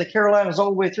God from the Carolinas all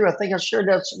the way through. I think I shared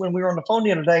that when we were on the phone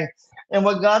the other day. And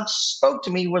what God spoke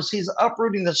to me was he's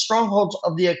uprooting the strongholds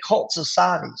of the occult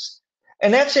societies.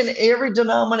 And that's in every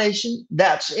denomination.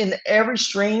 That's in every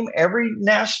stream, every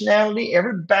nationality,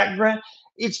 every background.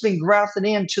 It's been grafted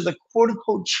into the quote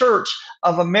unquote church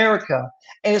of America.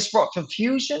 And it's brought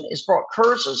confusion. It's brought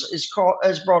curses. It's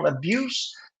brought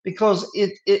abuse, because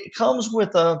it comes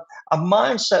with a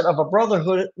mindset of a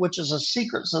brotherhood, which is a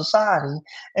secret society.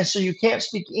 And so you can't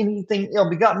speak anything ill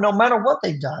begotten, no matter what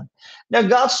they've done. Now,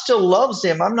 God still loves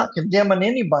them. I'm not condemning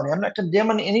anybody. I'm not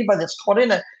condemning anybody that's caught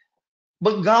in it.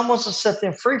 But God wants to set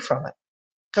them free from it,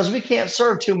 because we can't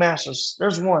serve two masters.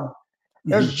 There's one.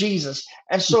 There's Mhm. Jesus.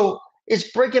 And so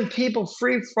it's breaking people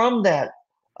free from that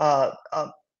uh, uh,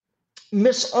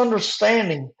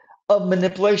 misunderstanding of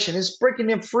manipulation. It's breaking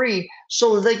them free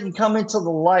so that they can come into the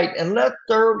light and let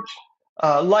their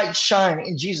light shine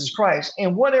in Jesus Christ.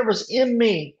 And whatever's in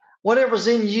me, whatever's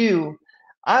in you,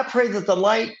 I pray that the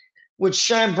light would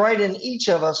shine bright in each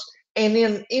of us. And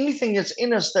in anything that's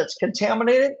in us that's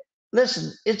contaminated,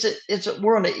 listen,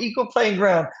 we're on an equal playing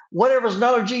ground. Whatever's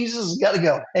not of Jesus has got to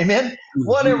go. Amen. Mhm.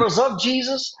 Whatever's of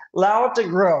Jesus, allow it to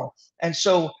grow. And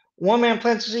so one man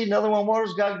plants a seed, another one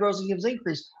waters, God grows and gives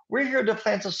increase. We're here to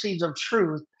plant the seeds of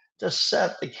truth to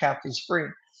set the captives free.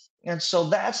 And so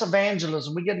that's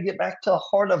evangelism. We got to get back to the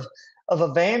heart of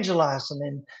evangelizing.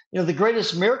 And the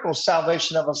greatest miracle is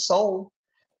salvation of a soul.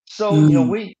 So, Mm,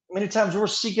 we many times we're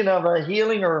seeking of a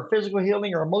healing or a physical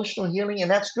healing or emotional healing, and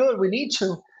that's good. We need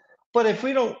to. But if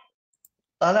we don't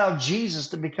allow Jesus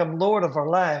to become Lord of our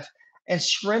life and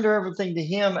surrender everything to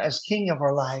Him as King of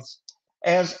our life,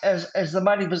 as the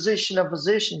mighty physician of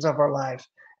physicians of our life,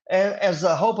 as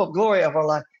the hope of glory of our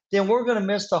life, then we're going to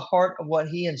miss the heart of what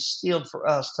He instilled for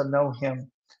us to know Him.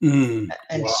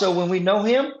 And wow. so when we know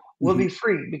Him, we'll Mhm. be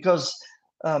free because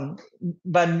um,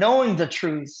 by knowing the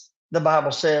truth, the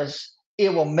Bible says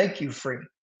it will make you free.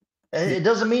 Yeah. It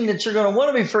doesn't mean that you're going to want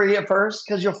to be free at first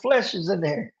because your flesh is in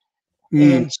there.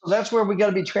 Mm, And so that's where we got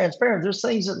to be transparent. There's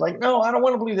things that, like, no, I don't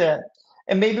want to believe that.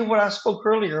 And maybe what I spoke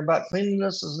earlier about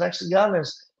cleanliness is next to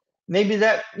godliness, maybe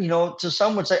that, to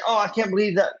some would say, oh, I can't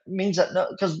believe that means that. No,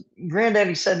 because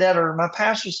granddaddy said that, or my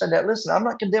pastor said that. Listen, I'm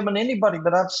not condemning anybody,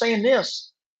 but I'm saying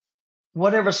this: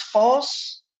 whatever's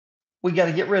false, we got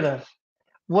to get rid of.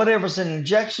 Whatever's an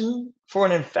injection for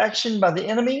an infection by the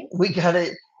enemy, we got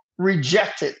to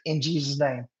reject it in Jesus'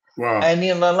 name. wow. And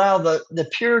then allow the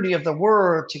purity of the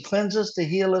word to cleanse us, to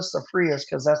heal us, to free us,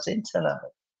 because that's the intent of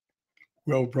it.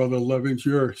 Well, Brother Lovins,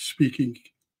 you're speaking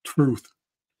truth.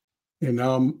 And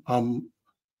I'm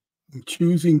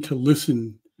choosing to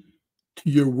listen to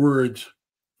your words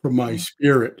from my Mm.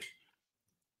 spirit.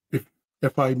 If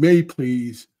if I may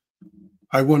please,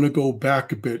 I want to go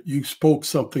back a bit. You spoke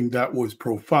something that was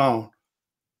profound,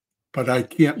 but I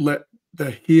can't let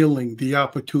the healing, the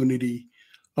opportunity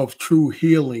of true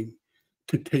healing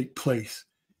to take place.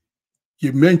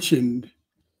 You mentioned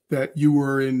that you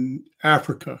were in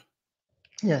Africa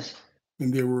Yes.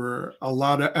 and there were a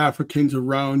lot of Africans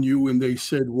around you, and they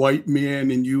said white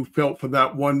man, and you felt for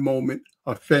that one moment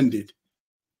offended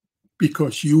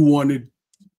because you wanted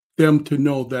them to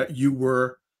know that you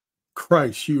were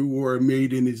Christ, you were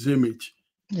made in his image.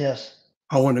 Yes.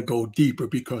 I want to go deeper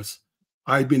because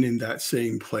I've been in that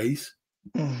same place.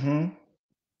 Mm-hmm.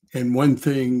 And one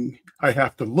thing I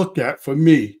have to look at for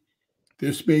me,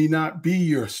 this may not be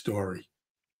your story.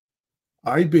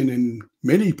 I've been in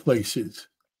many places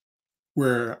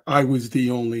where I was the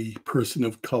only person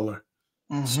of color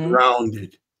Mm-hmm.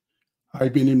 surrounded.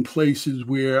 I've been in places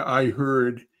where I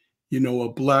heard, a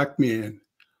black man.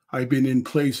 I've been in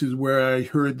places where I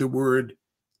heard the word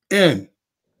N,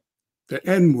 the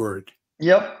N word.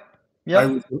 Yep. I Yep.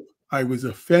 was I was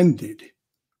offended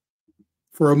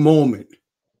for a moment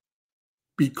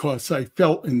because I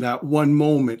felt in that one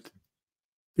moment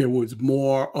there was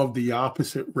more of the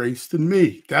opposite race than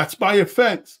me. That's my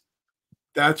offense.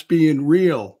 That's being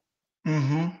real.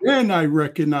 Mm-hmm. Then I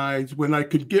recognized when I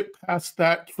could get past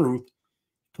that truth,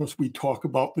 because we talk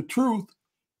about the truth,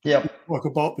 Yep. talk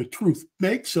about the truth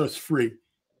makes us free.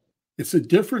 It's a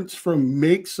difference from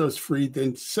makes us free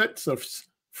than sets us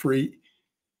free.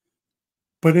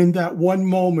 But in that one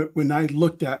moment when I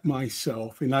looked at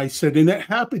myself and I said, and it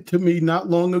happened to me not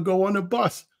long ago on a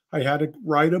bus, I had to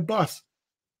ride a bus.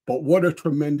 But what a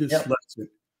tremendous Yep. lesson.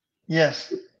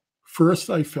 Yes. First,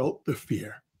 I felt the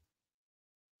fear.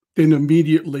 Then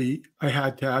immediately I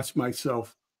had to ask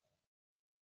myself,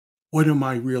 what am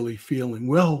I really feeling?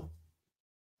 Well,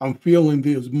 I'm feeling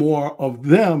there's more of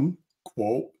them,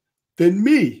 quote, than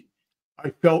me. I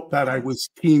felt that I was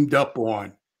teamed up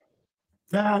on.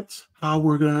 That's how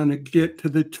we're going to get to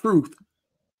the truth.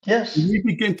 Yes. We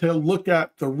begin to look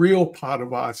at the real part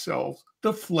of ourselves,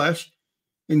 the flesh,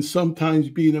 and sometimes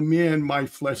being a man, my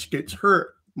flesh gets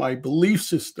hurt, my belief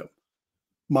system,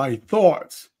 my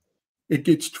thoughts. It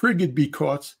gets triggered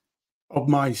because of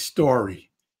my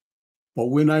story. But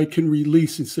when I can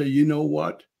release and say, you know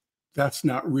what? That's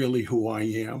not really who I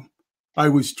am. I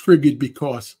was triggered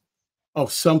because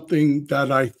of something that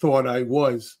I thought I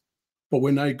was. But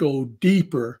when I go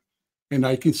deeper and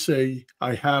I can say,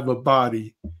 I have a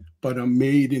body, but I'm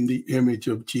made in the image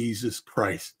of Jesus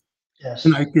Christ,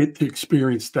 and I Yes. get to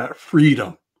experience that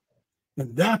freedom.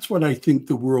 And that's what I think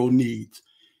the world needs.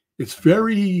 It's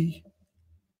very,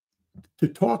 to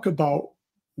talk about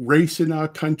race in our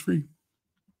country,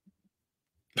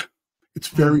 it's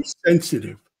very Mm.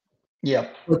 sensitive.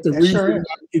 Yep. But the It sure reason is.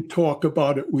 I can talk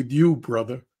about it with you,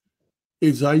 brother,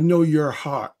 is I know your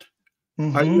heart. I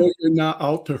Mm-hmm. know you're not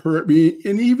out to hurt me.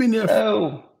 And even if,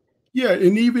 Oh. yeah,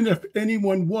 and even if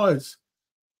anyone was,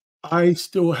 I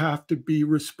still have to be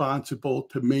responsible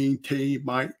to maintain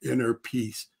my inner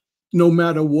peace, no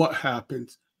matter what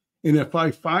happens. And if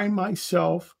I find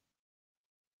myself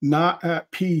not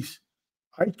at peace,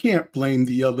 I can't blame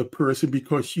the other person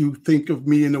because you think of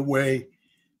me in a way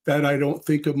that I don't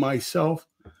think of myself.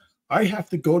 I have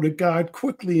to go to God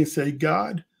quickly and say,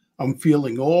 God, I'm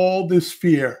feeling all this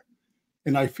fear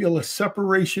and I feel a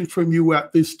separation from you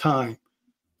at this time.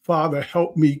 Father,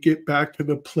 help me get back to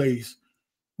the place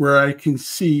where I can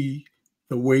see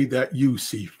the way that you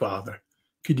see, Father.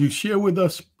 Could you share with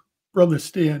us, Brother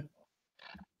Stan?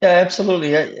 Yeah,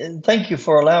 absolutely. And thank you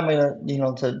for allowing me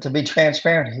to, to be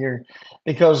transparent here,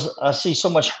 because I see so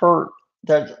much hurt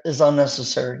that is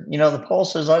unnecessary. The Paul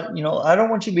says, I don't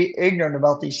want you to be ignorant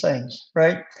about these things,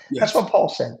 right? That's Yes, what Paul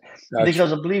said, that's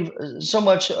because I believe so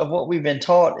much of what we've been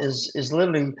taught is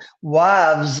literally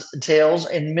wives' tales,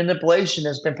 and manipulation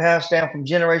has been passed down from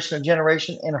generation to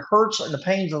generation, and hurts and the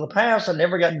pains of the past that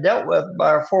never got dealt with by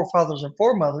our forefathers and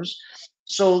foremothers.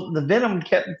 So the venom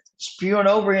kept spewing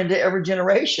over into every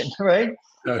generation, right?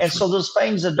 And that's right. so those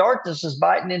fangs of darkness is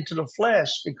biting into the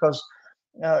flesh, because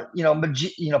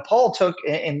Paul took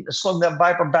and slung that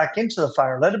viper back into the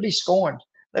fire. Let it be scorned.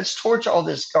 Let's torch all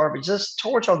this garbage. Let's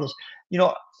torch all this. You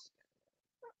know,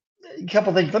 a couple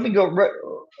of things. Let me go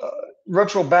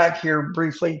retro back here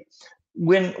briefly.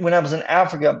 When I was in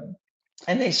Africa,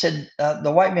 and they said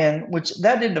the white man, which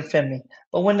that didn't offend me,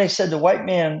 but when they said the white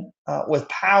man with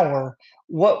power,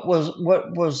 what was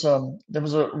there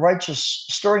was a righteous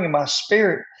stirring in my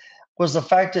spirit, was the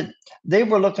fact that they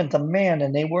were looking to man,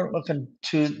 and they weren't looking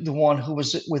to the one who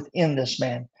was within this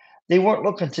man. They weren't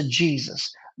looking to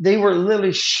Jesus. They were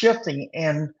literally shifting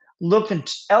and looking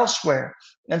elsewhere.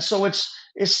 And so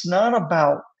it's not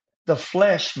about the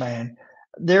flesh, man.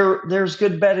 There's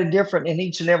good, bad, and different in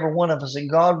each and every one of us, and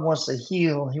God wants to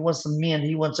heal. He wants to mend.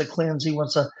 He wants to cleanse. He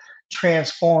wants to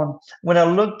transform. When I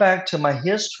look back to my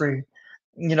history,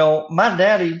 my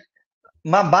daddy,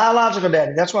 my biological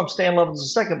daddy, that's why I'm staying Lovins a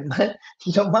second. But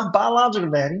my biological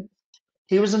daddy,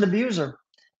 he was an abuser.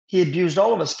 He abused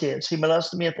all of us kids. He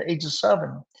molested me at the age of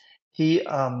 7. He,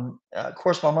 of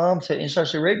course, my mom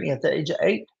sexually raped me at the age of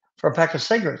 8 for a pack of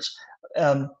cigarettes.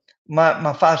 Um,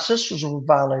 my 5 sisters were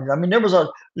violated. I mean, there was a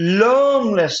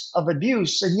long list of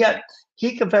abuse, and yet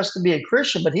he confessed to be a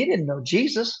Christian, but he didn't know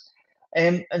Jesus.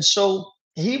 And so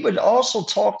he would also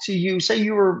talk to you. Say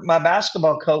you were my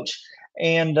basketball coach,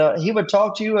 and he would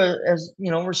talk to you as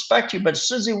respect you. But as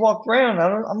soon as he walked around,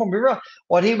 I'm gonna be real.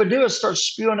 What he would do is start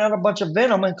spewing out a bunch of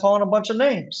venom and calling a bunch of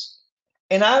names.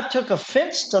 And I took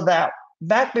offense to that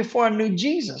back before I knew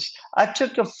Jesus. I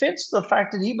took offense to the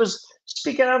fact that he was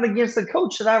speaking out against the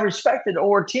coach that I respected,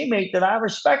 or a teammate that I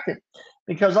respected,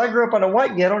 because I grew up in a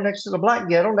white ghetto next to the black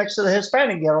ghetto, next to the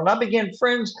Hispanic ghetto. And I began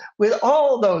friends with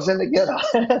all those in the ghetto,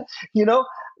 you know,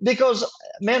 because,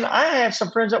 man, I had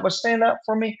some friends that would stand up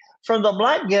for me from the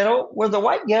black ghetto, where the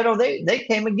white ghetto, they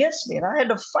came against me. And I had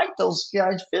to fight those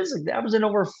guys physically. I was in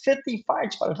over 50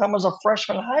 fights by the time I was a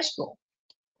freshman in high school.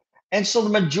 And so the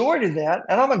majority of that,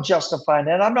 and I'm going to justify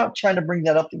that, I'm not trying to bring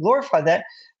that up to glorify that.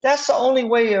 That's the only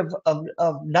way of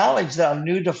knowledge that I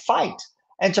knew to fight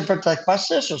and to protect my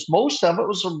sisters. Most of it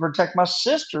was to protect my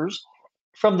sisters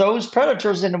from those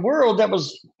predators in the world that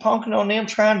was punking on them,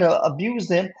 trying to abuse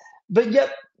them. But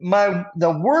yet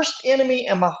the worst enemy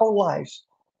in my whole life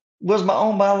was my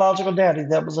own biological daddy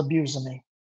that was abusing me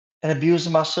and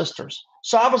abusing my sisters.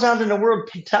 So I was out in the world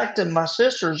protecting my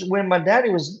sisters when my daddy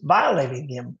was violating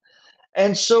them.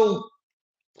 And so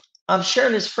I'm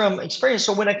sharing this from experience.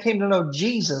 So when I came to know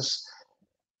Jesus,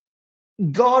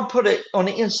 God put it on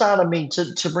the inside of me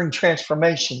to bring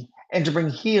transformation and to bring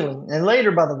healing. And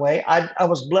later, by the way, I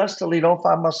was blessed to lead all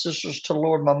 5 of my sisters to the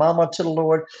Lord, my mama to the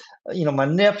Lord, my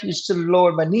nephews to the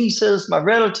Lord, my nieces, my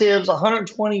relatives,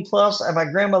 120 plus at my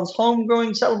grandmother's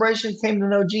homegoing celebration came to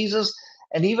know Jesus.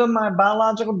 And even my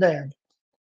biological dad,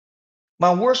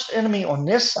 my worst enemy on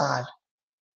this side,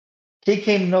 he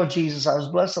came to know Jesus. I was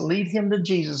blessed to lead him to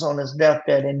Jesus on his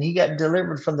deathbed, and he got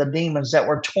delivered from the demons that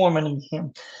were tormenting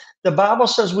him. The Bible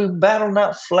says we battle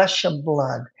not flesh and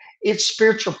blood. It's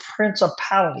spiritual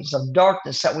principalities of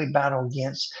darkness that we battle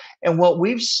against. And what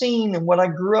we've seen and what I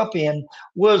grew up in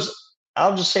was,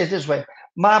 I'll just say it this way,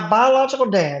 my biological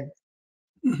dad,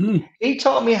 Mhm. he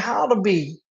taught me how to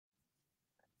be,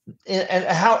 and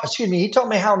how, excuse me, he taught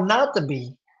me how not to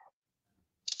be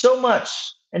so much.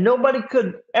 And nobody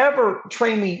could ever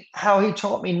train me how he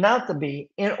taught me not to be,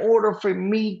 in order for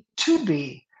me to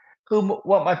be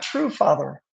what my true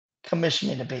father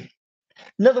commissioned me to be.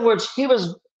 In other words, he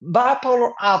was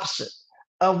bipolar opposite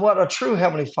of what a true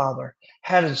heavenly father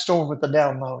had in store with the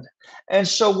download. And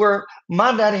so where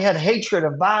my daddy had hatred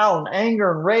and vile and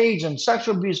anger and rage and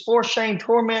sexual abuse, force, shame,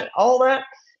 torment, all that,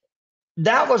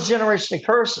 that was generational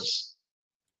curses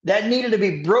that needed to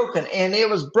be broken, and it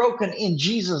was broken in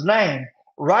Jesus' name.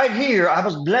 Right here, I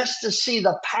was blessed to see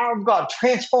the power of God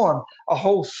transform a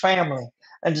whole family,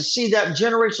 and to see that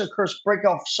generational curse break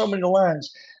off so many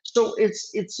lines. So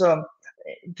it's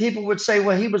people would say,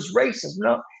 well, he was racist.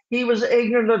 No, he was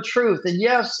ignorant of truth. And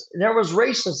yes, there was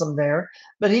racism there,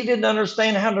 but he didn't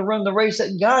understand how to run the race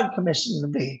that God commissioned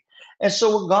him to be. And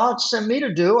so what God sent me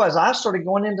to do, as I started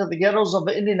going into the ghettos of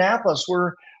Indianapolis,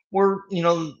 where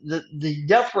the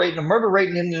death rate and the murder rate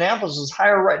in Indianapolis is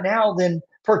higher right now than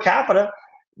per capita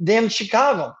than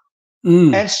Chicago.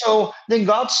 Mm. And so then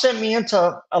God sent me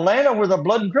into Atlanta where the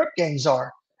blood and grip gangs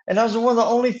are. And I was one of the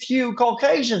only few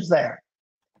Caucasians there.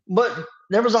 But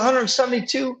there was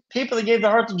 172 people that gave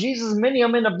their heart to Jesus, and many of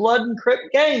them in the blood and crip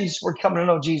gangs were coming to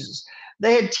know Jesus.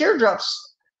 They had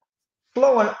teardrops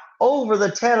flowing over the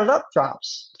tatted up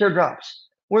teardrops,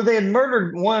 where they had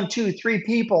murdered 1, 2, 3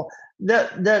 people,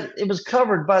 that it was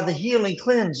covered by the healing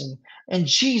cleansing, and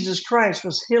Jesus Christ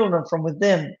was healing them from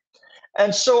within.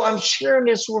 And so I'm sharing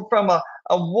this from a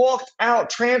walked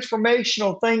out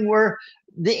transformational thing where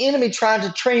the enemy tried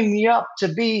to train me up to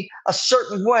be a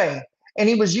certain way. And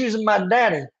he was using my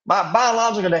daddy, my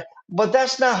biological dad. But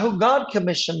that's not who God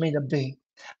commissioned me to be.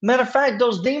 Matter of fact,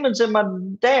 those demons in my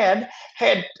dad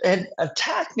had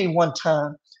attacked me one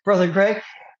time, Brother Greg.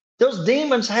 Those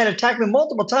demons had attacked me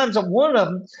multiple times. And one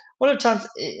of the times,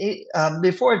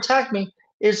 before it attacked me,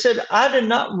 it said, I did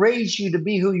not raise you to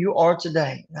be who you are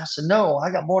today. And I said, no,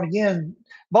 I got born again,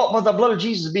 bought by the blood of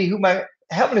Jesus to be who my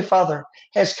Heavenly Father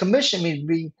has commissioned me to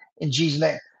be in Jesus'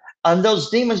 name. And those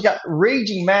demons got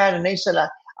raging mad, and they said,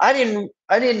 I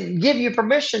didn't give you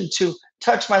permission to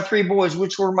touch my 3 boys,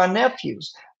 which were my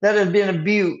nephews that had been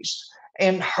abused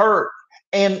and hurt.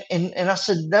 And I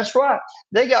said, that's right.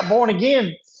 They got born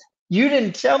again. You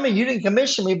didn't tell me, you didn't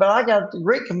commission me, but I got the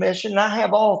great commission, and I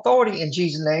have all authority in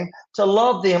Jesus' name to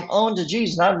love them unto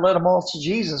Jesus. And I've led them all to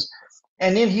Jesus.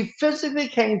 And then he physically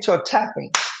came to attack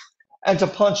me and to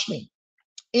punch me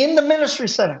in the ministry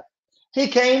center. He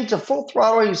came to full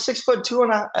throttle. He was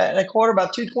 6'2" and a quarter,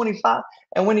 about 225.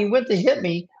 And when he went to hit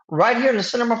me right here in the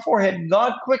center of my forehead,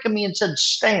 God quickened me and said,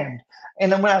 stand.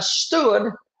 And then when I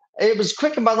stood, it was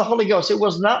quickened by the Holy Ghost. It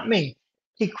was not me.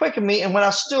 He quickened me. And when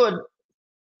I stood,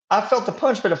 I felt the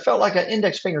punch, but it felt like an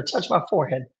index finger touched my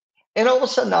forehead. And all of a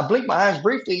sudden, I blinked my eyes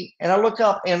briefly, and I look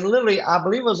up, and literally, I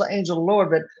believe it was an angel of the Lord,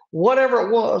 but whatever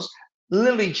it was,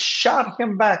 literally shot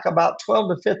him back about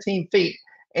 12 to 15 feet,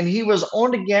 and he was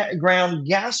on the ground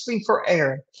gasping for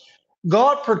air.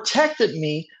 God protected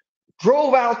me,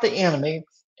 drove out the enemy,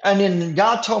 and then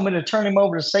God told me to turn him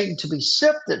over to Satan to be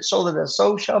sifted so that his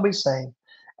soul shall be saved.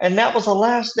 And that was the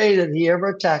last day that he ever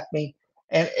attacked me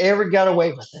and ever got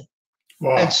away with it.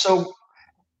 Wow. And so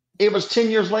it was 10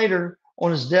 years later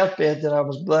on his deathbed that I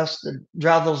was blessed to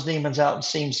drive those demons out and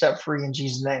see him set free in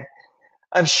Jesus' name.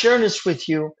 I'm sharing this with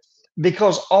you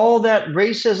because all that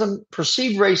racism,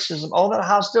 perceived racism, all that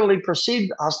hostility,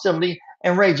 perceived hostility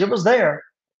and rage, it was there.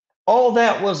 All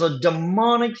that was a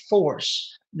demonic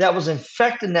force that was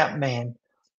infecting that man.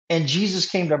 And Jesus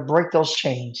came to break those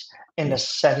chains and to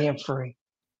set him free.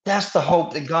 That's the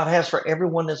hope that God has for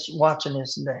everyone that's watching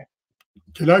this today.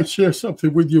 Can I share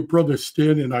something with you, Brother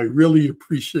Stan? And I really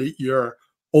appreciate your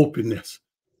openness.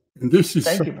 And this is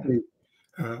something,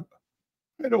 I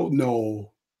don't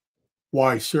know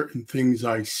why certain things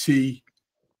I see.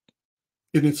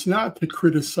 And it's not to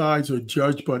criticize or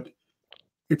judge, but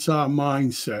it's our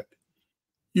mindset.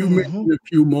 You mentioned a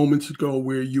few moments ago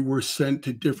where you were sent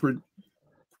to different,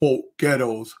 quote,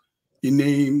 ghettos. You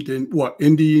named in what,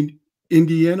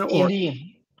 Indiana or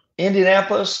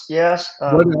Indianapolis, yes.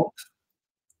 What else?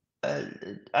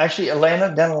 Actually,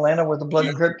 Atlanta, down in Atlanta where the blood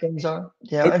and grip kings are.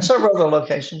 Yeah, and several other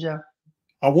locations, yeah.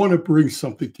 I want to bring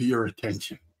something to your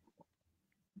attention.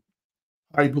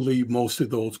 I believe most of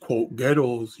those, quote,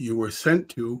 ghettos you were sent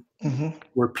to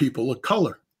were people of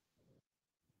color.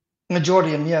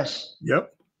 Majority of them, yes.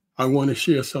 Yep. I want to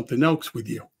share something else with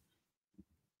you.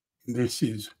 And this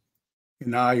is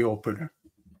an eye-opener.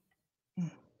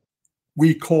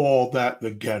 We call that the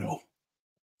ghetto.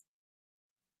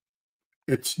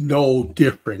 It's no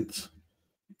different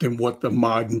than what the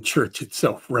modern church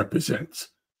itself represents.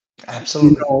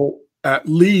 Absolutely. You know, at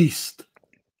least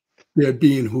they're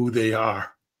being who they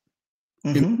are.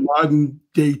 In the modern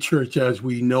day church as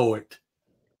we know it,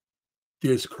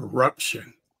 there's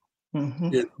corruption,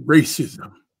 there's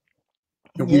racism.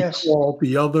 And we call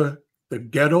the other the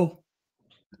ghetto.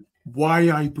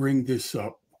 Why I bring this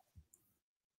up,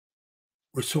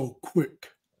 we're so quick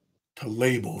to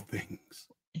label things.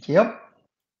 Yep.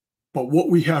 But what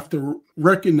we have to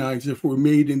recognize, if we're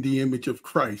made in the image of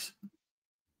Christ,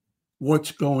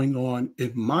 what's going on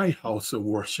in my house of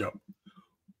worship,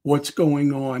 what's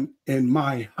going on in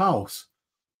my house,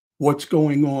 what's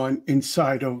going on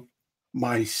inside of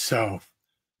myself.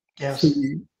 Yes.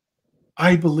 See,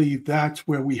 I believe that's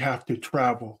where we have to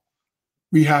travel.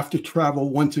 We have to travel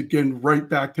once again right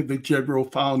back to the general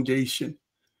foundation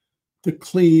to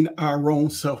clean our own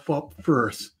self up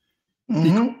first. Because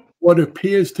Mm-hmm. what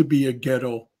appears to be a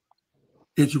ghetto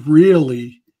is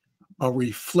really a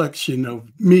reflection of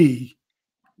me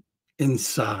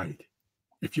inside.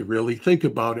 If you really think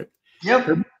about it, Yep.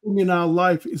 everything in our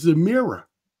life is a mirror.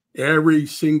 Every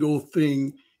single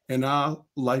thing in our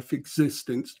life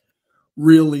existence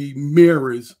really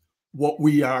mirrors what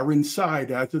we are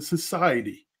inside as a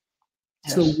society.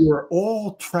 So Yes. we're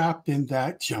all trapped in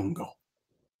that jungle.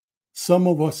 Some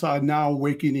of us are now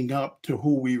waking up to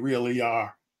who we really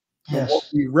are. And what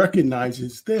Yes. we recognize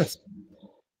is this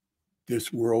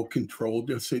world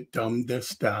controlled us, it dumbed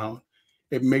us down.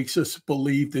 It makes us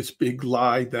believe this big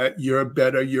lie that you're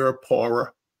better, you're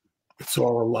poorer. It's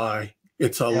all a lie.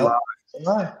 It's a lie. Yep.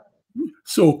 Right.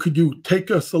 So could you take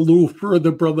us a little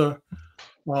further, brother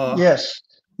Yes.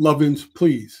 Lovins,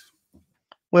 please?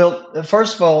 Well,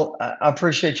 first of all, I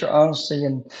appreciate your honesty.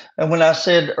 And when I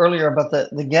said earlier about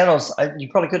the ghettos, you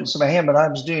probably couldn't see my hand, but I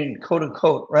was doing quote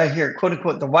unquote right here, quote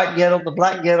unquote, the white ghetto, the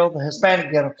black ghetto, the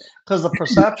Hispanic ghetto, because the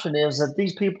perception is that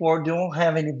these people don't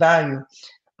have any value.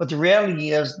 But the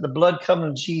reality is the blood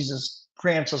covenant of Jesus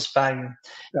grants us value.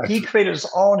 That's He created us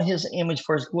all in his image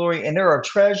for his glory. And there are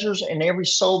treasures in every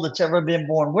soul that's ever been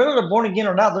born. Whether they're born again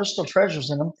or not, there's still treasures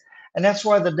in them. And that's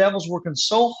why the devil's working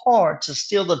so hard to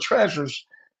steal the treasures,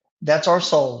 that's our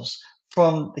souls,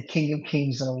 from the King of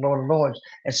Kings and the Lord of Lords.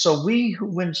 And so we who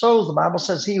win souls, the Bible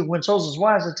says he who wins souls is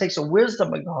wise. It takes a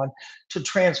wisdom of God to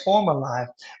transform a life.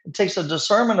 It takes a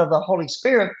discernment of the Holy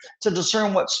Spirit to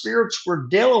discern what spirits we're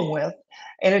dealing with.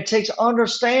 And it takes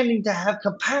understanding to have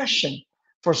compassion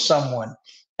for someone.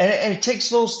 And it takes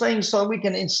those things so we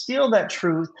can instill that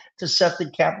truth to set the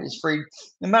captives free.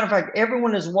 As a matter of fact,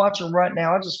 everyone is watching right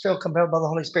now. I just feel compelled by the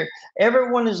Holy Spirit.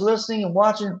 Everyone is listening and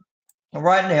watching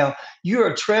right now. You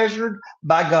are treasured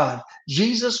by God.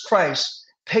 Jesus Christ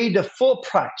paid the full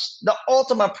price, the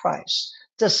ultimate price,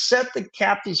 to set the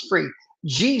captives free.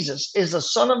 Jesus is the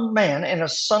Son of Man and a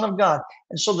Son of God.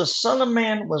 And so the Son of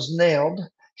Man was nailed.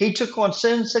 He took on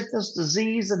sin, sickness,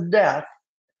 disease, and death.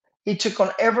 He took on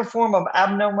every form of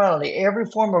abnormality, every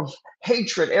form of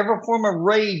hatred, every form of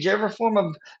rage, every form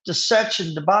of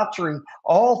deception, debauchery,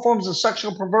 all forms of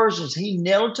sexual perversions. He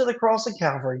nailed to the cross of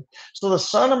Calvary. So the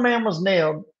Son of Man was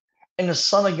nailed and the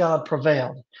Son of God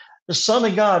prevailed. The Son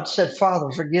of God said, Father,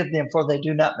 forgive them, for they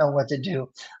do not know what to do.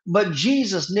 But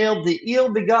Jesus nailed the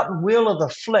ill begotten will of the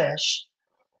flesh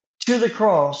to the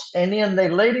cross, and then they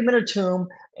laid him in a tomb,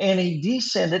 and he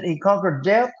descended. He conquered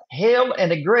death, hell,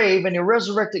 and the grave, and he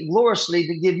resurrected gloriously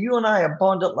to give you and I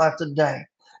abundant life today.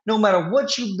 No matter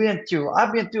what you've been through,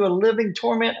 I've been through a living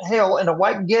torment hell in a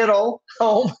white ghetto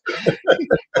home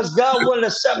because God wanted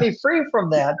to set me free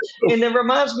from that. And it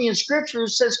reminds me in scripture, it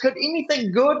says, could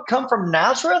anything good come from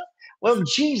Nazareth? Well,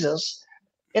 Jesus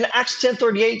in Acts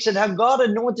 10:38 said how God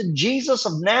anointed Jesus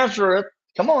of Nazareth.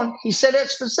 Come on, he said that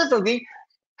specifically,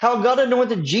 how God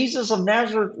anointed Jesus of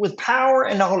Nazareth with power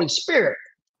and the Holy Spirit.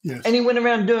 Yes. And he went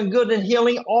around doing good and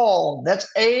healing all. That's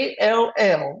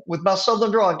ALL with my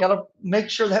southern draw. I got to make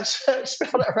sure that's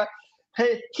spelled out right.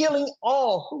 Hey, healing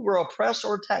all who were oppressed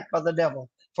or attacked by the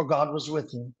devil, for God was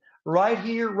with him. Right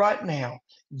here, right now,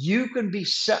 you can be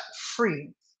set free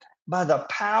by the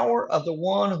power of the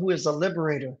one who is the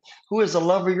liberator, who is the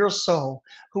lover of your soul,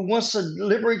 who wants to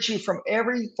liberate you from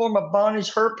every form of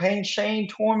bondage, hurt, pain, shame,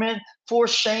 torment,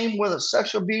 forced shame, whether it's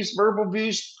sexual abuse, verbal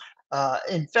abuse,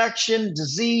 infection,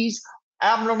 disease,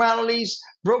 abnormalities,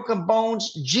 broken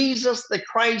bones. Jesus the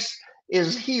Christ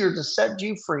is here to set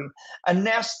you free. And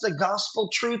that's the gospel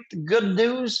truth, the good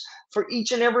news for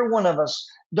each and every one of us.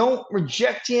 Don't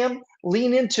reject him,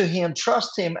 lean into him,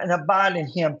 trust him, and abide in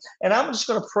him. And I'm just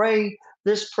going to pray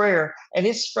this prayer, and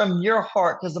it's from your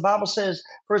heart, because the Bible says,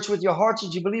 for it's with your heart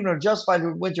that you believe and are justified,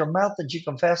 with your mouth that you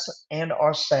confess and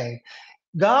are saved.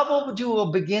 God will do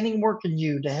a beginning work in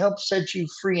you to help set you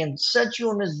free and set you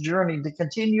on this journey to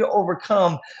continue to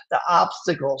overcome the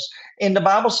obstacles. And the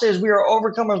Bible says we are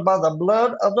overcomers by the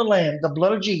blood of the Lamb, the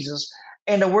blood of Jesus,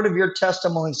 and the word of your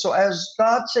testimony. So as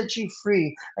God sets you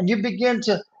free and you begin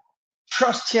to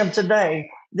trust him today,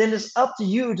 then it's up to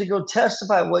you to go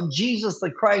testify what Jesus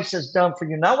the Christ has done for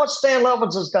you. Not what Stan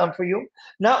Lovins has done for you,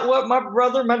 not what my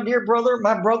brother, my dear brother,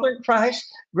 my brother in Christ,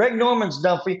 Greg Norman's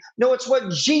done for you. No, it's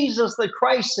what Jesus the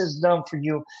Christ has done for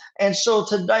you. And so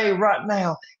today, right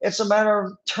now, it's a matter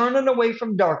of turning away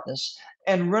from darkness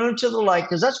and running to the light,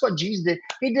 because that's what Jesus did.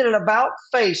 He did an about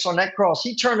face on that cross.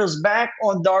 He turned his back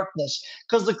on darkness,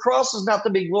 because the cross is not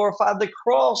to be glorified. The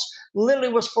cross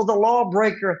literally was for the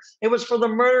lawbreaker. It was for the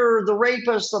murderer, the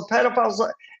rapist, the pedophiles.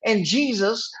 And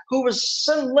Jesus, who was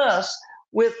sinless,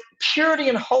 with purity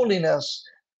and holiness,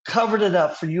 covered it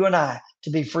up for you and I to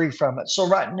be free from it. So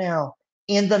right now,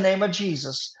 in the name of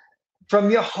Jesus, from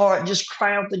your heart, just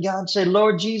cry out to God and say,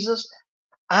 Lord Jesus,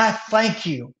 I thank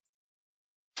you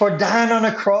for dying on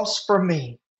a cross for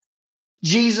me.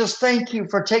 Jesus, thank you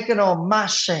for taking on my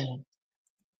shame,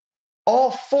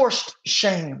 all forced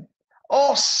shame,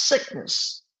 all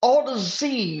sickness, all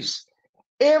disease,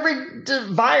 every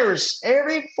virus,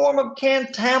 every form of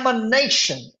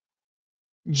contamination.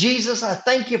 Jesus, I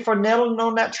thank you for nailing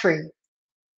on that tree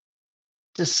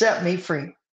to set me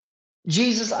free.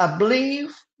 Jesus, I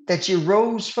believe that you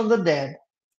rose from the dead,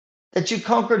 that you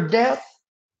conquered death,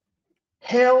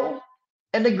 hell,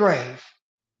 and the grave.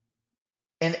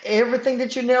 And everything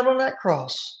that you nailed on that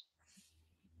cross,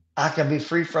 I can be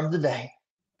free from today.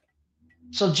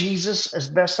 So, Jesus, as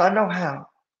best I know how,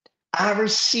 I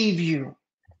receive you.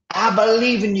 I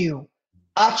believe in you.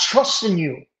 I trust in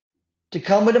you to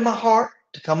come into my heart,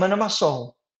 to come into my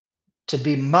soul, to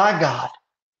be my God.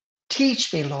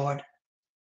 Teach me, Lord.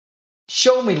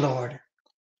 Show me, Lord.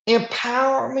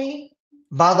 Empower me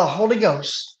by the Holy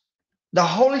Ghost, the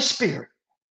Holy Spirit,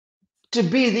 to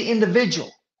be the individual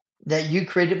that you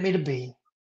created me to be.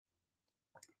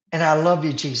 And I love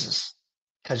you, Jesus,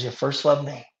 because you first loved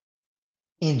me.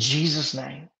 In Jesus'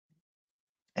 name,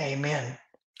 amen.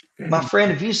 My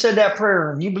friend, if you said that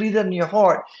prayer and you believe that in your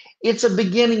heart, it's a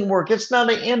beginning work. It's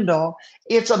not an end all.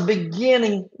 It's a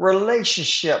beginning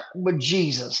relationship with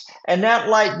Jesus. And that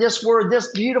light, this word,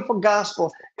 this beautiful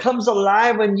gospel comes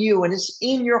alive in you and it's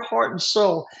in your heart and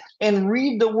soul. And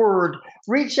read the word.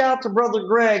 Reach out to Brother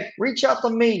Greg. Reach out to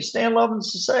me,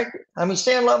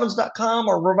 StanLovins.com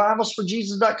or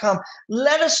revivalsforjesus.com.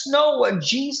 Let us know what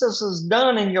Jesus has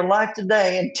done in your life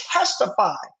today and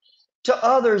testify to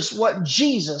others what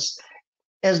Jesus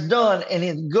has done and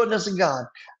his goodness of God.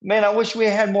 Man, I wish we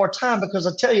had more time because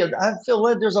I tell you, I feel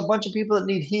like there's a bunch of people that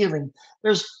need healing.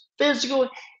 There's physical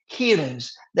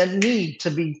healings that need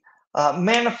to be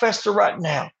manifested right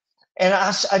now. And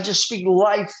I just speak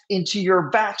life into your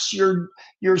backs, your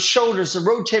shoulders, the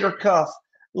rotator cuff,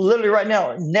 literally right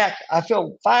now, neck. I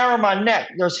feel fire on my neck.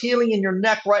 There's healing in your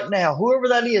neck right now. Whoever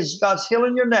that is, God's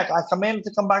healing your neck. I command it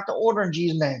to come back to order in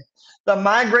Jesus' name. The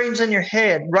migraines in your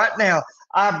head right now,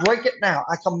 I break it now.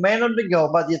 I command them to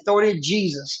go by the authority of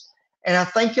Jesus. And I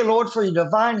thank you, Lord, for your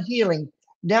divine healing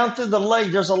down through the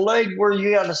leg. There's a leg where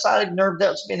you got a sciatic nerve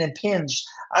that's been impinged.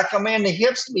 I command the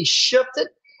hips to be shifted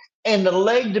and the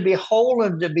leg to be whole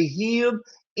and to be healed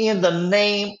in the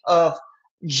name of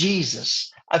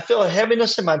Jesus. I feel a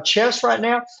heaviness in my chest right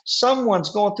now. Someone's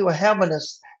going through a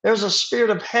heaviness. There's a spirit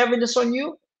of heaviness on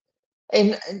you.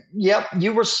 And yep,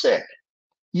 you were sick.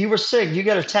 You were sick. You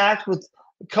got attacked with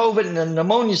COVID and the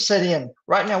pneumonia set in.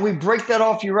 Right now, we break that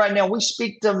off you right now. We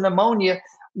speak to pneumonia.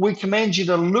 We command you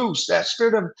to loose that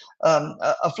spirit of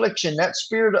affliction, that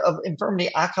spirit of infirmity.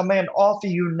 I command off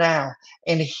of you now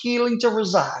and healing to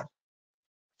reside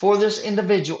for this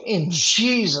individual in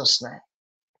Jesus' name.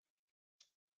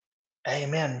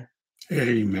 Amen.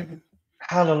 Amen.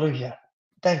 Hallelujah.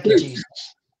 Thank you, Jesus.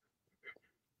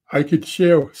 I could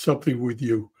share something with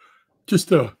you.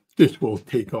 This will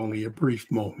take only a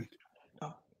brief moment.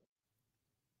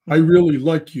 I really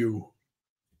like you,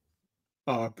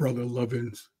 Brother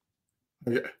Lovins.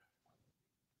 Well,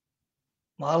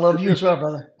 I love you as well,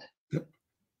 brother.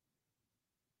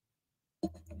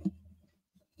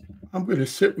 I'm going to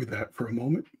sit with that for a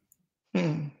moment.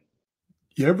 You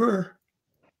ever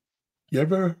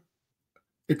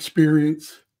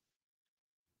experience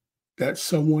that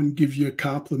someone gives you a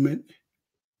compliment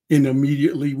and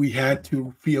immediately we had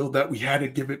to feel that we had to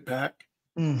give it back?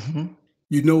 Mm-hmm.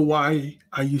 You know why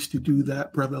I used to do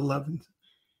that, Brother Lovins?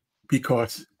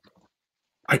 Because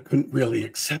I couldn't really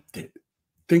accept it.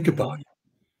 Think about it.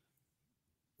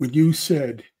 When you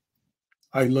said,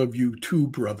 I love you too,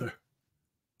 brother,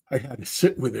 I had to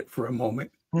sit with it for a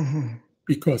moment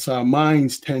because our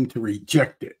minds tend to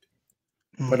reject it.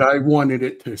 But I wanted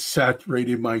it to saturate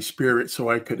in my spirit so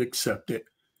I could accept it.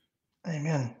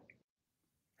 Amen.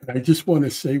 And I just want to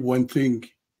say one thing.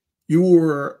 You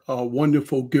were a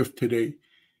wonderful gift today.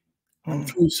 I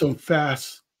threw some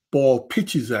fastball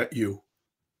pitches at you.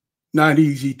 Not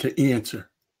easy to answer.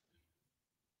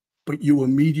 But you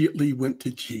immediately went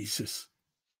to Jesus.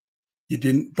 You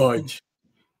didn't budge.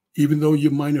 Even though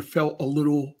you might have felt a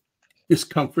little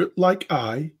discomfort like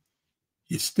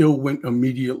you still went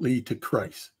immediately to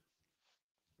Christ.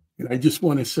 And I just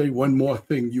want to say one more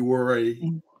thing. You were a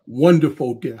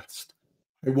wonderful guest.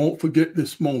 I won't forget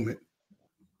this moment,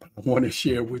 but I want to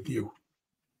share with you.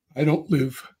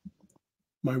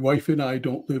 My wife and I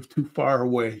don't live too far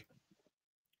away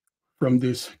from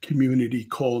this community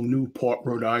called Newport,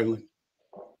 Rhode Island.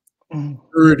 Mm.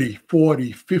 30,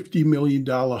 40, $50 million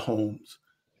homes.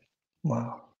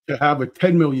 Wow. To have a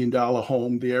 $10 million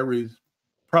home there is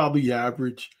probably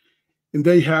average. And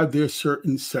they have their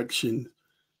certain section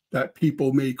that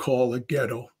people may call a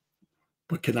ghetto.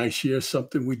 But can I share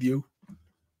something with you?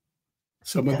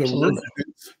 Some of the Absolutely.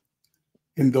 residents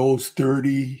in those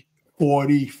 30,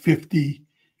 40, 50,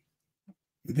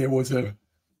 there was a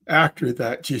actor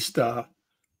that just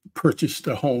purchased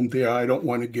a home there. I don't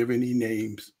want to give any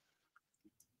names.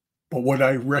 But what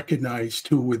I recognize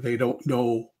too, when they don't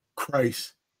know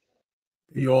Christ,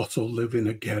 they also live in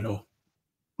a ghetto.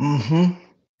 Mm-hmm.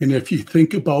 And if you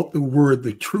think about the word,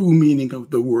 the true meaning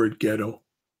of the word ghetto,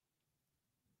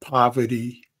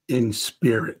 poverty in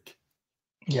spirit.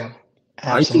 Yeah,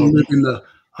 I can live absolutely. in the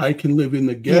I can live in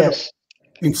the ghetto Yes.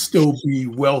 and still be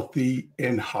wealthy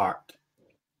in heart.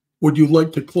 Would you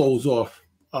like to close off,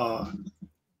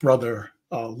 Brother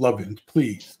Lovins,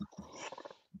 please?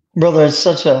 Brother, it's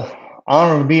such a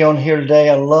honor to be on here today.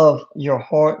 I love your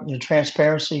heart, your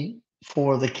transparency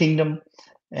for the kingdom,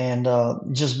 and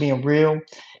just being real.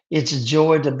 It's a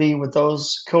joy to be with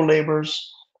those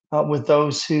co-laborers, with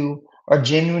those who are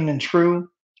genuine and true,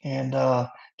 and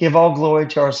give all glory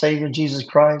to our Savior Jesus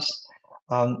Christ.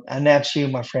 And that's you,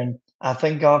 my friend. I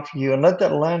thank God for you, and let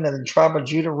that land of the tribe of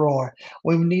Judah roar.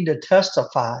 We need to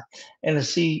testify and to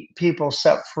see people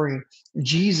set free.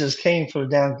 Jesus came for the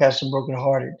downcast and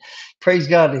brokenhearted. Praise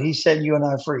God that He set you and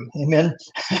I free. Amen.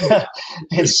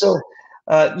 And so,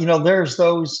 there's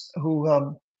those who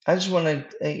I just want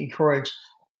to encourage.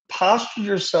 Posture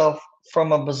yourself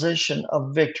from a position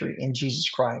of victory in Jesus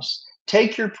Christ.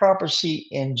 Take your proper seat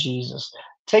in Jesus.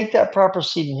 Take that proper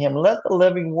seat in Him. Let the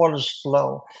living waters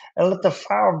flow and let the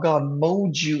fire of God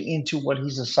mold you into what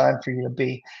He's assigned for you to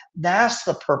be. That's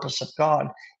the purpose of God.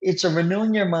 It's a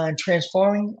renewing your mind,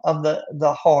 transforming of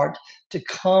the heart to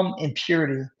come in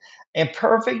purity. And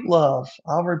perfect love,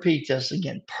 I'll repeat this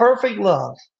again, perfect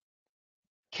love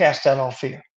cast out all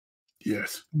fear.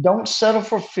 Yes. Don't settle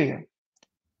for fear.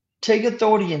 Take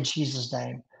authority in Jesus'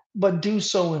 name, but do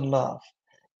so in love,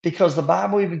 because the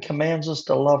Bible even commands us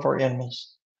to love our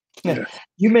enemies. Yes.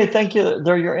 You may think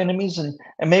they're your enemies, and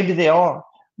maybe they are,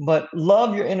 but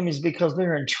love your enemies because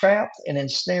they're entrapped and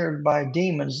ensnared by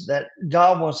demons that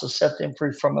God wants to set them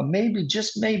free from. And maybe,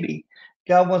 just maybe,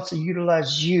 God wants to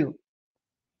utilize you,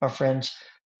 my friends,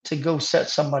 to go set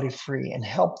somebody free and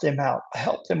help them out,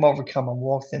 help them overcome and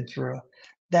walk them through.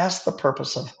 That's the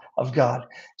purpose of God.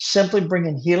 Simply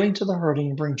bringing healing to the hurting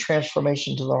and bring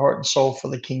transformation to the heart and soul for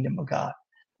the kingdom of God.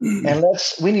 And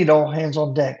we need all hands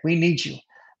on deck. We need you.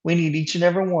 We need each and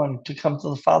every one to come to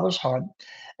the Father's heart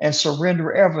and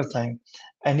surrender everything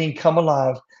and then come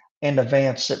alive and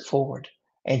advance it forward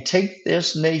and take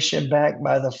this nation back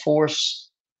by the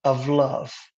force of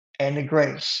love and the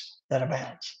grace that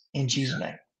abounds. In Jesus'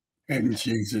 name. In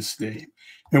Jesus' name.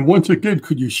 And once again,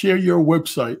 could you share your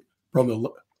website, Brother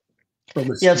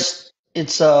Steve? Yes,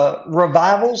 it's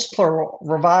revivals, plural,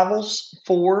 revivals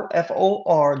for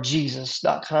FOR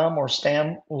Jesus.com or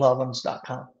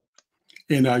StanLovins.com.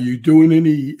 And are you doing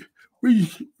any? We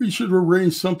should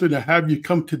arrange something to have you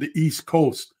come to the East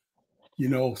Coast.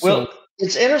 So Well,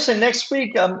 it's interesting. Next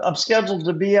week, I'm scheduled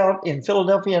to be out in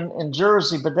Philadelphia and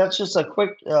Jersey, but that's just a quick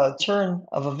turn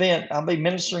of event. I'll be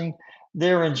ministering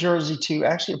there in Jersey to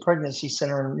actually a pregnancy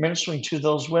center and ministering to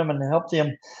those women to help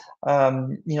them,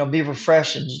 be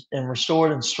refreshed and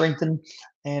restored and strengthened,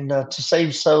 and to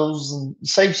save souls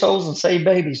and save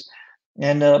babies.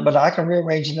 And but I can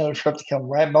rearrange another trip to come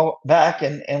right back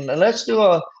and let's do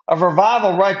a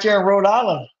revival right there in Rhode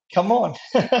Island. Come on.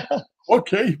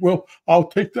 okay, well, I'll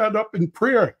take that up in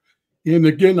prayer. And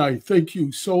again, I thank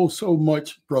you so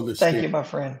much, Brother Thank Stan. you, my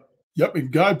friend. Yep,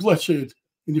 and God bless you.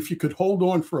 And if you could hold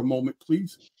on for a moment,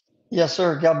 please. Yes,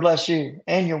 sir. God bless you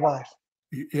and your wife.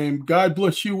 And God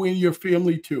bless you and your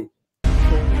family too.